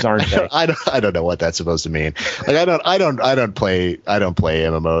noobs, aren't they? I don't know what that's supposed to mean. Like I don't play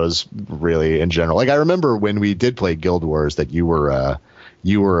MMOs really in general. Like I remember when we did play Guild Wars that you were an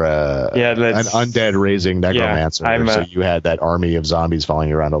undead raising necromancer. Yeah, so you had that army of zombies following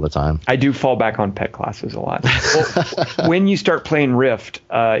you around all the time. I do fall back on pet classes a lot. Well, when you start playing Rift,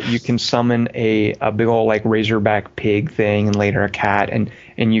 you can summon a big old like razorback pig thing and later a cat and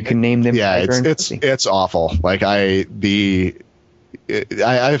you can name them. Yeah, it's awful. Like I've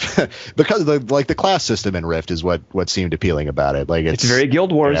because the class system in Rift is what seemed appealing about it. Like it's very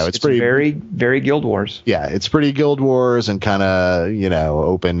Guild Wars. It's pretty very Guild Wars. Yeah, it's pretty Guild Wars and kind of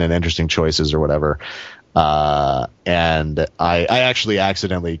open and interesting choices or whatever. And I actually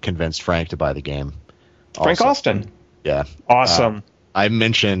accidentally convinced Frank to buy the game. Frank Austin. Yeah. Awesome. I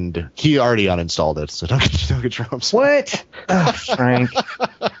mentioned he already uninstalled it, so don't get your hopes. What? Oh, Frank.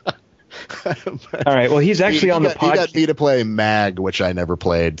 All right. Well, he's actually on the podcast. He got me to play Mag, which I never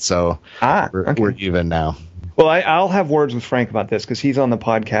played, so we're even now. Well, I'll have words with Frank about this because he's on the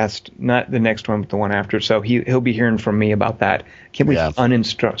podcast, not the next one, but the one after. So he'll be hearing from me about that. Can't believe he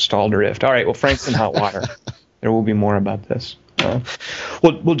uninstalled Rift. All right. Well, Frank's in hot water. There will be more about this.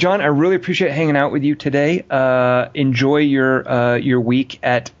 Well, John, I really appreciate hanging out with you today. Enjoy your week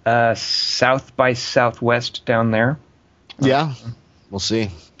at South by Southwest down there. Yeah, we'll see.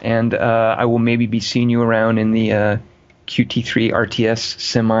 And I will maybe be seeing you around in the QT3 RTS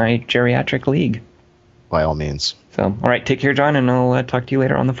Semi-Geriatric League. By all means. So, all right, take care, John, and I'll talk to you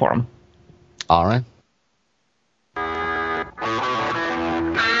later on the forum. All right.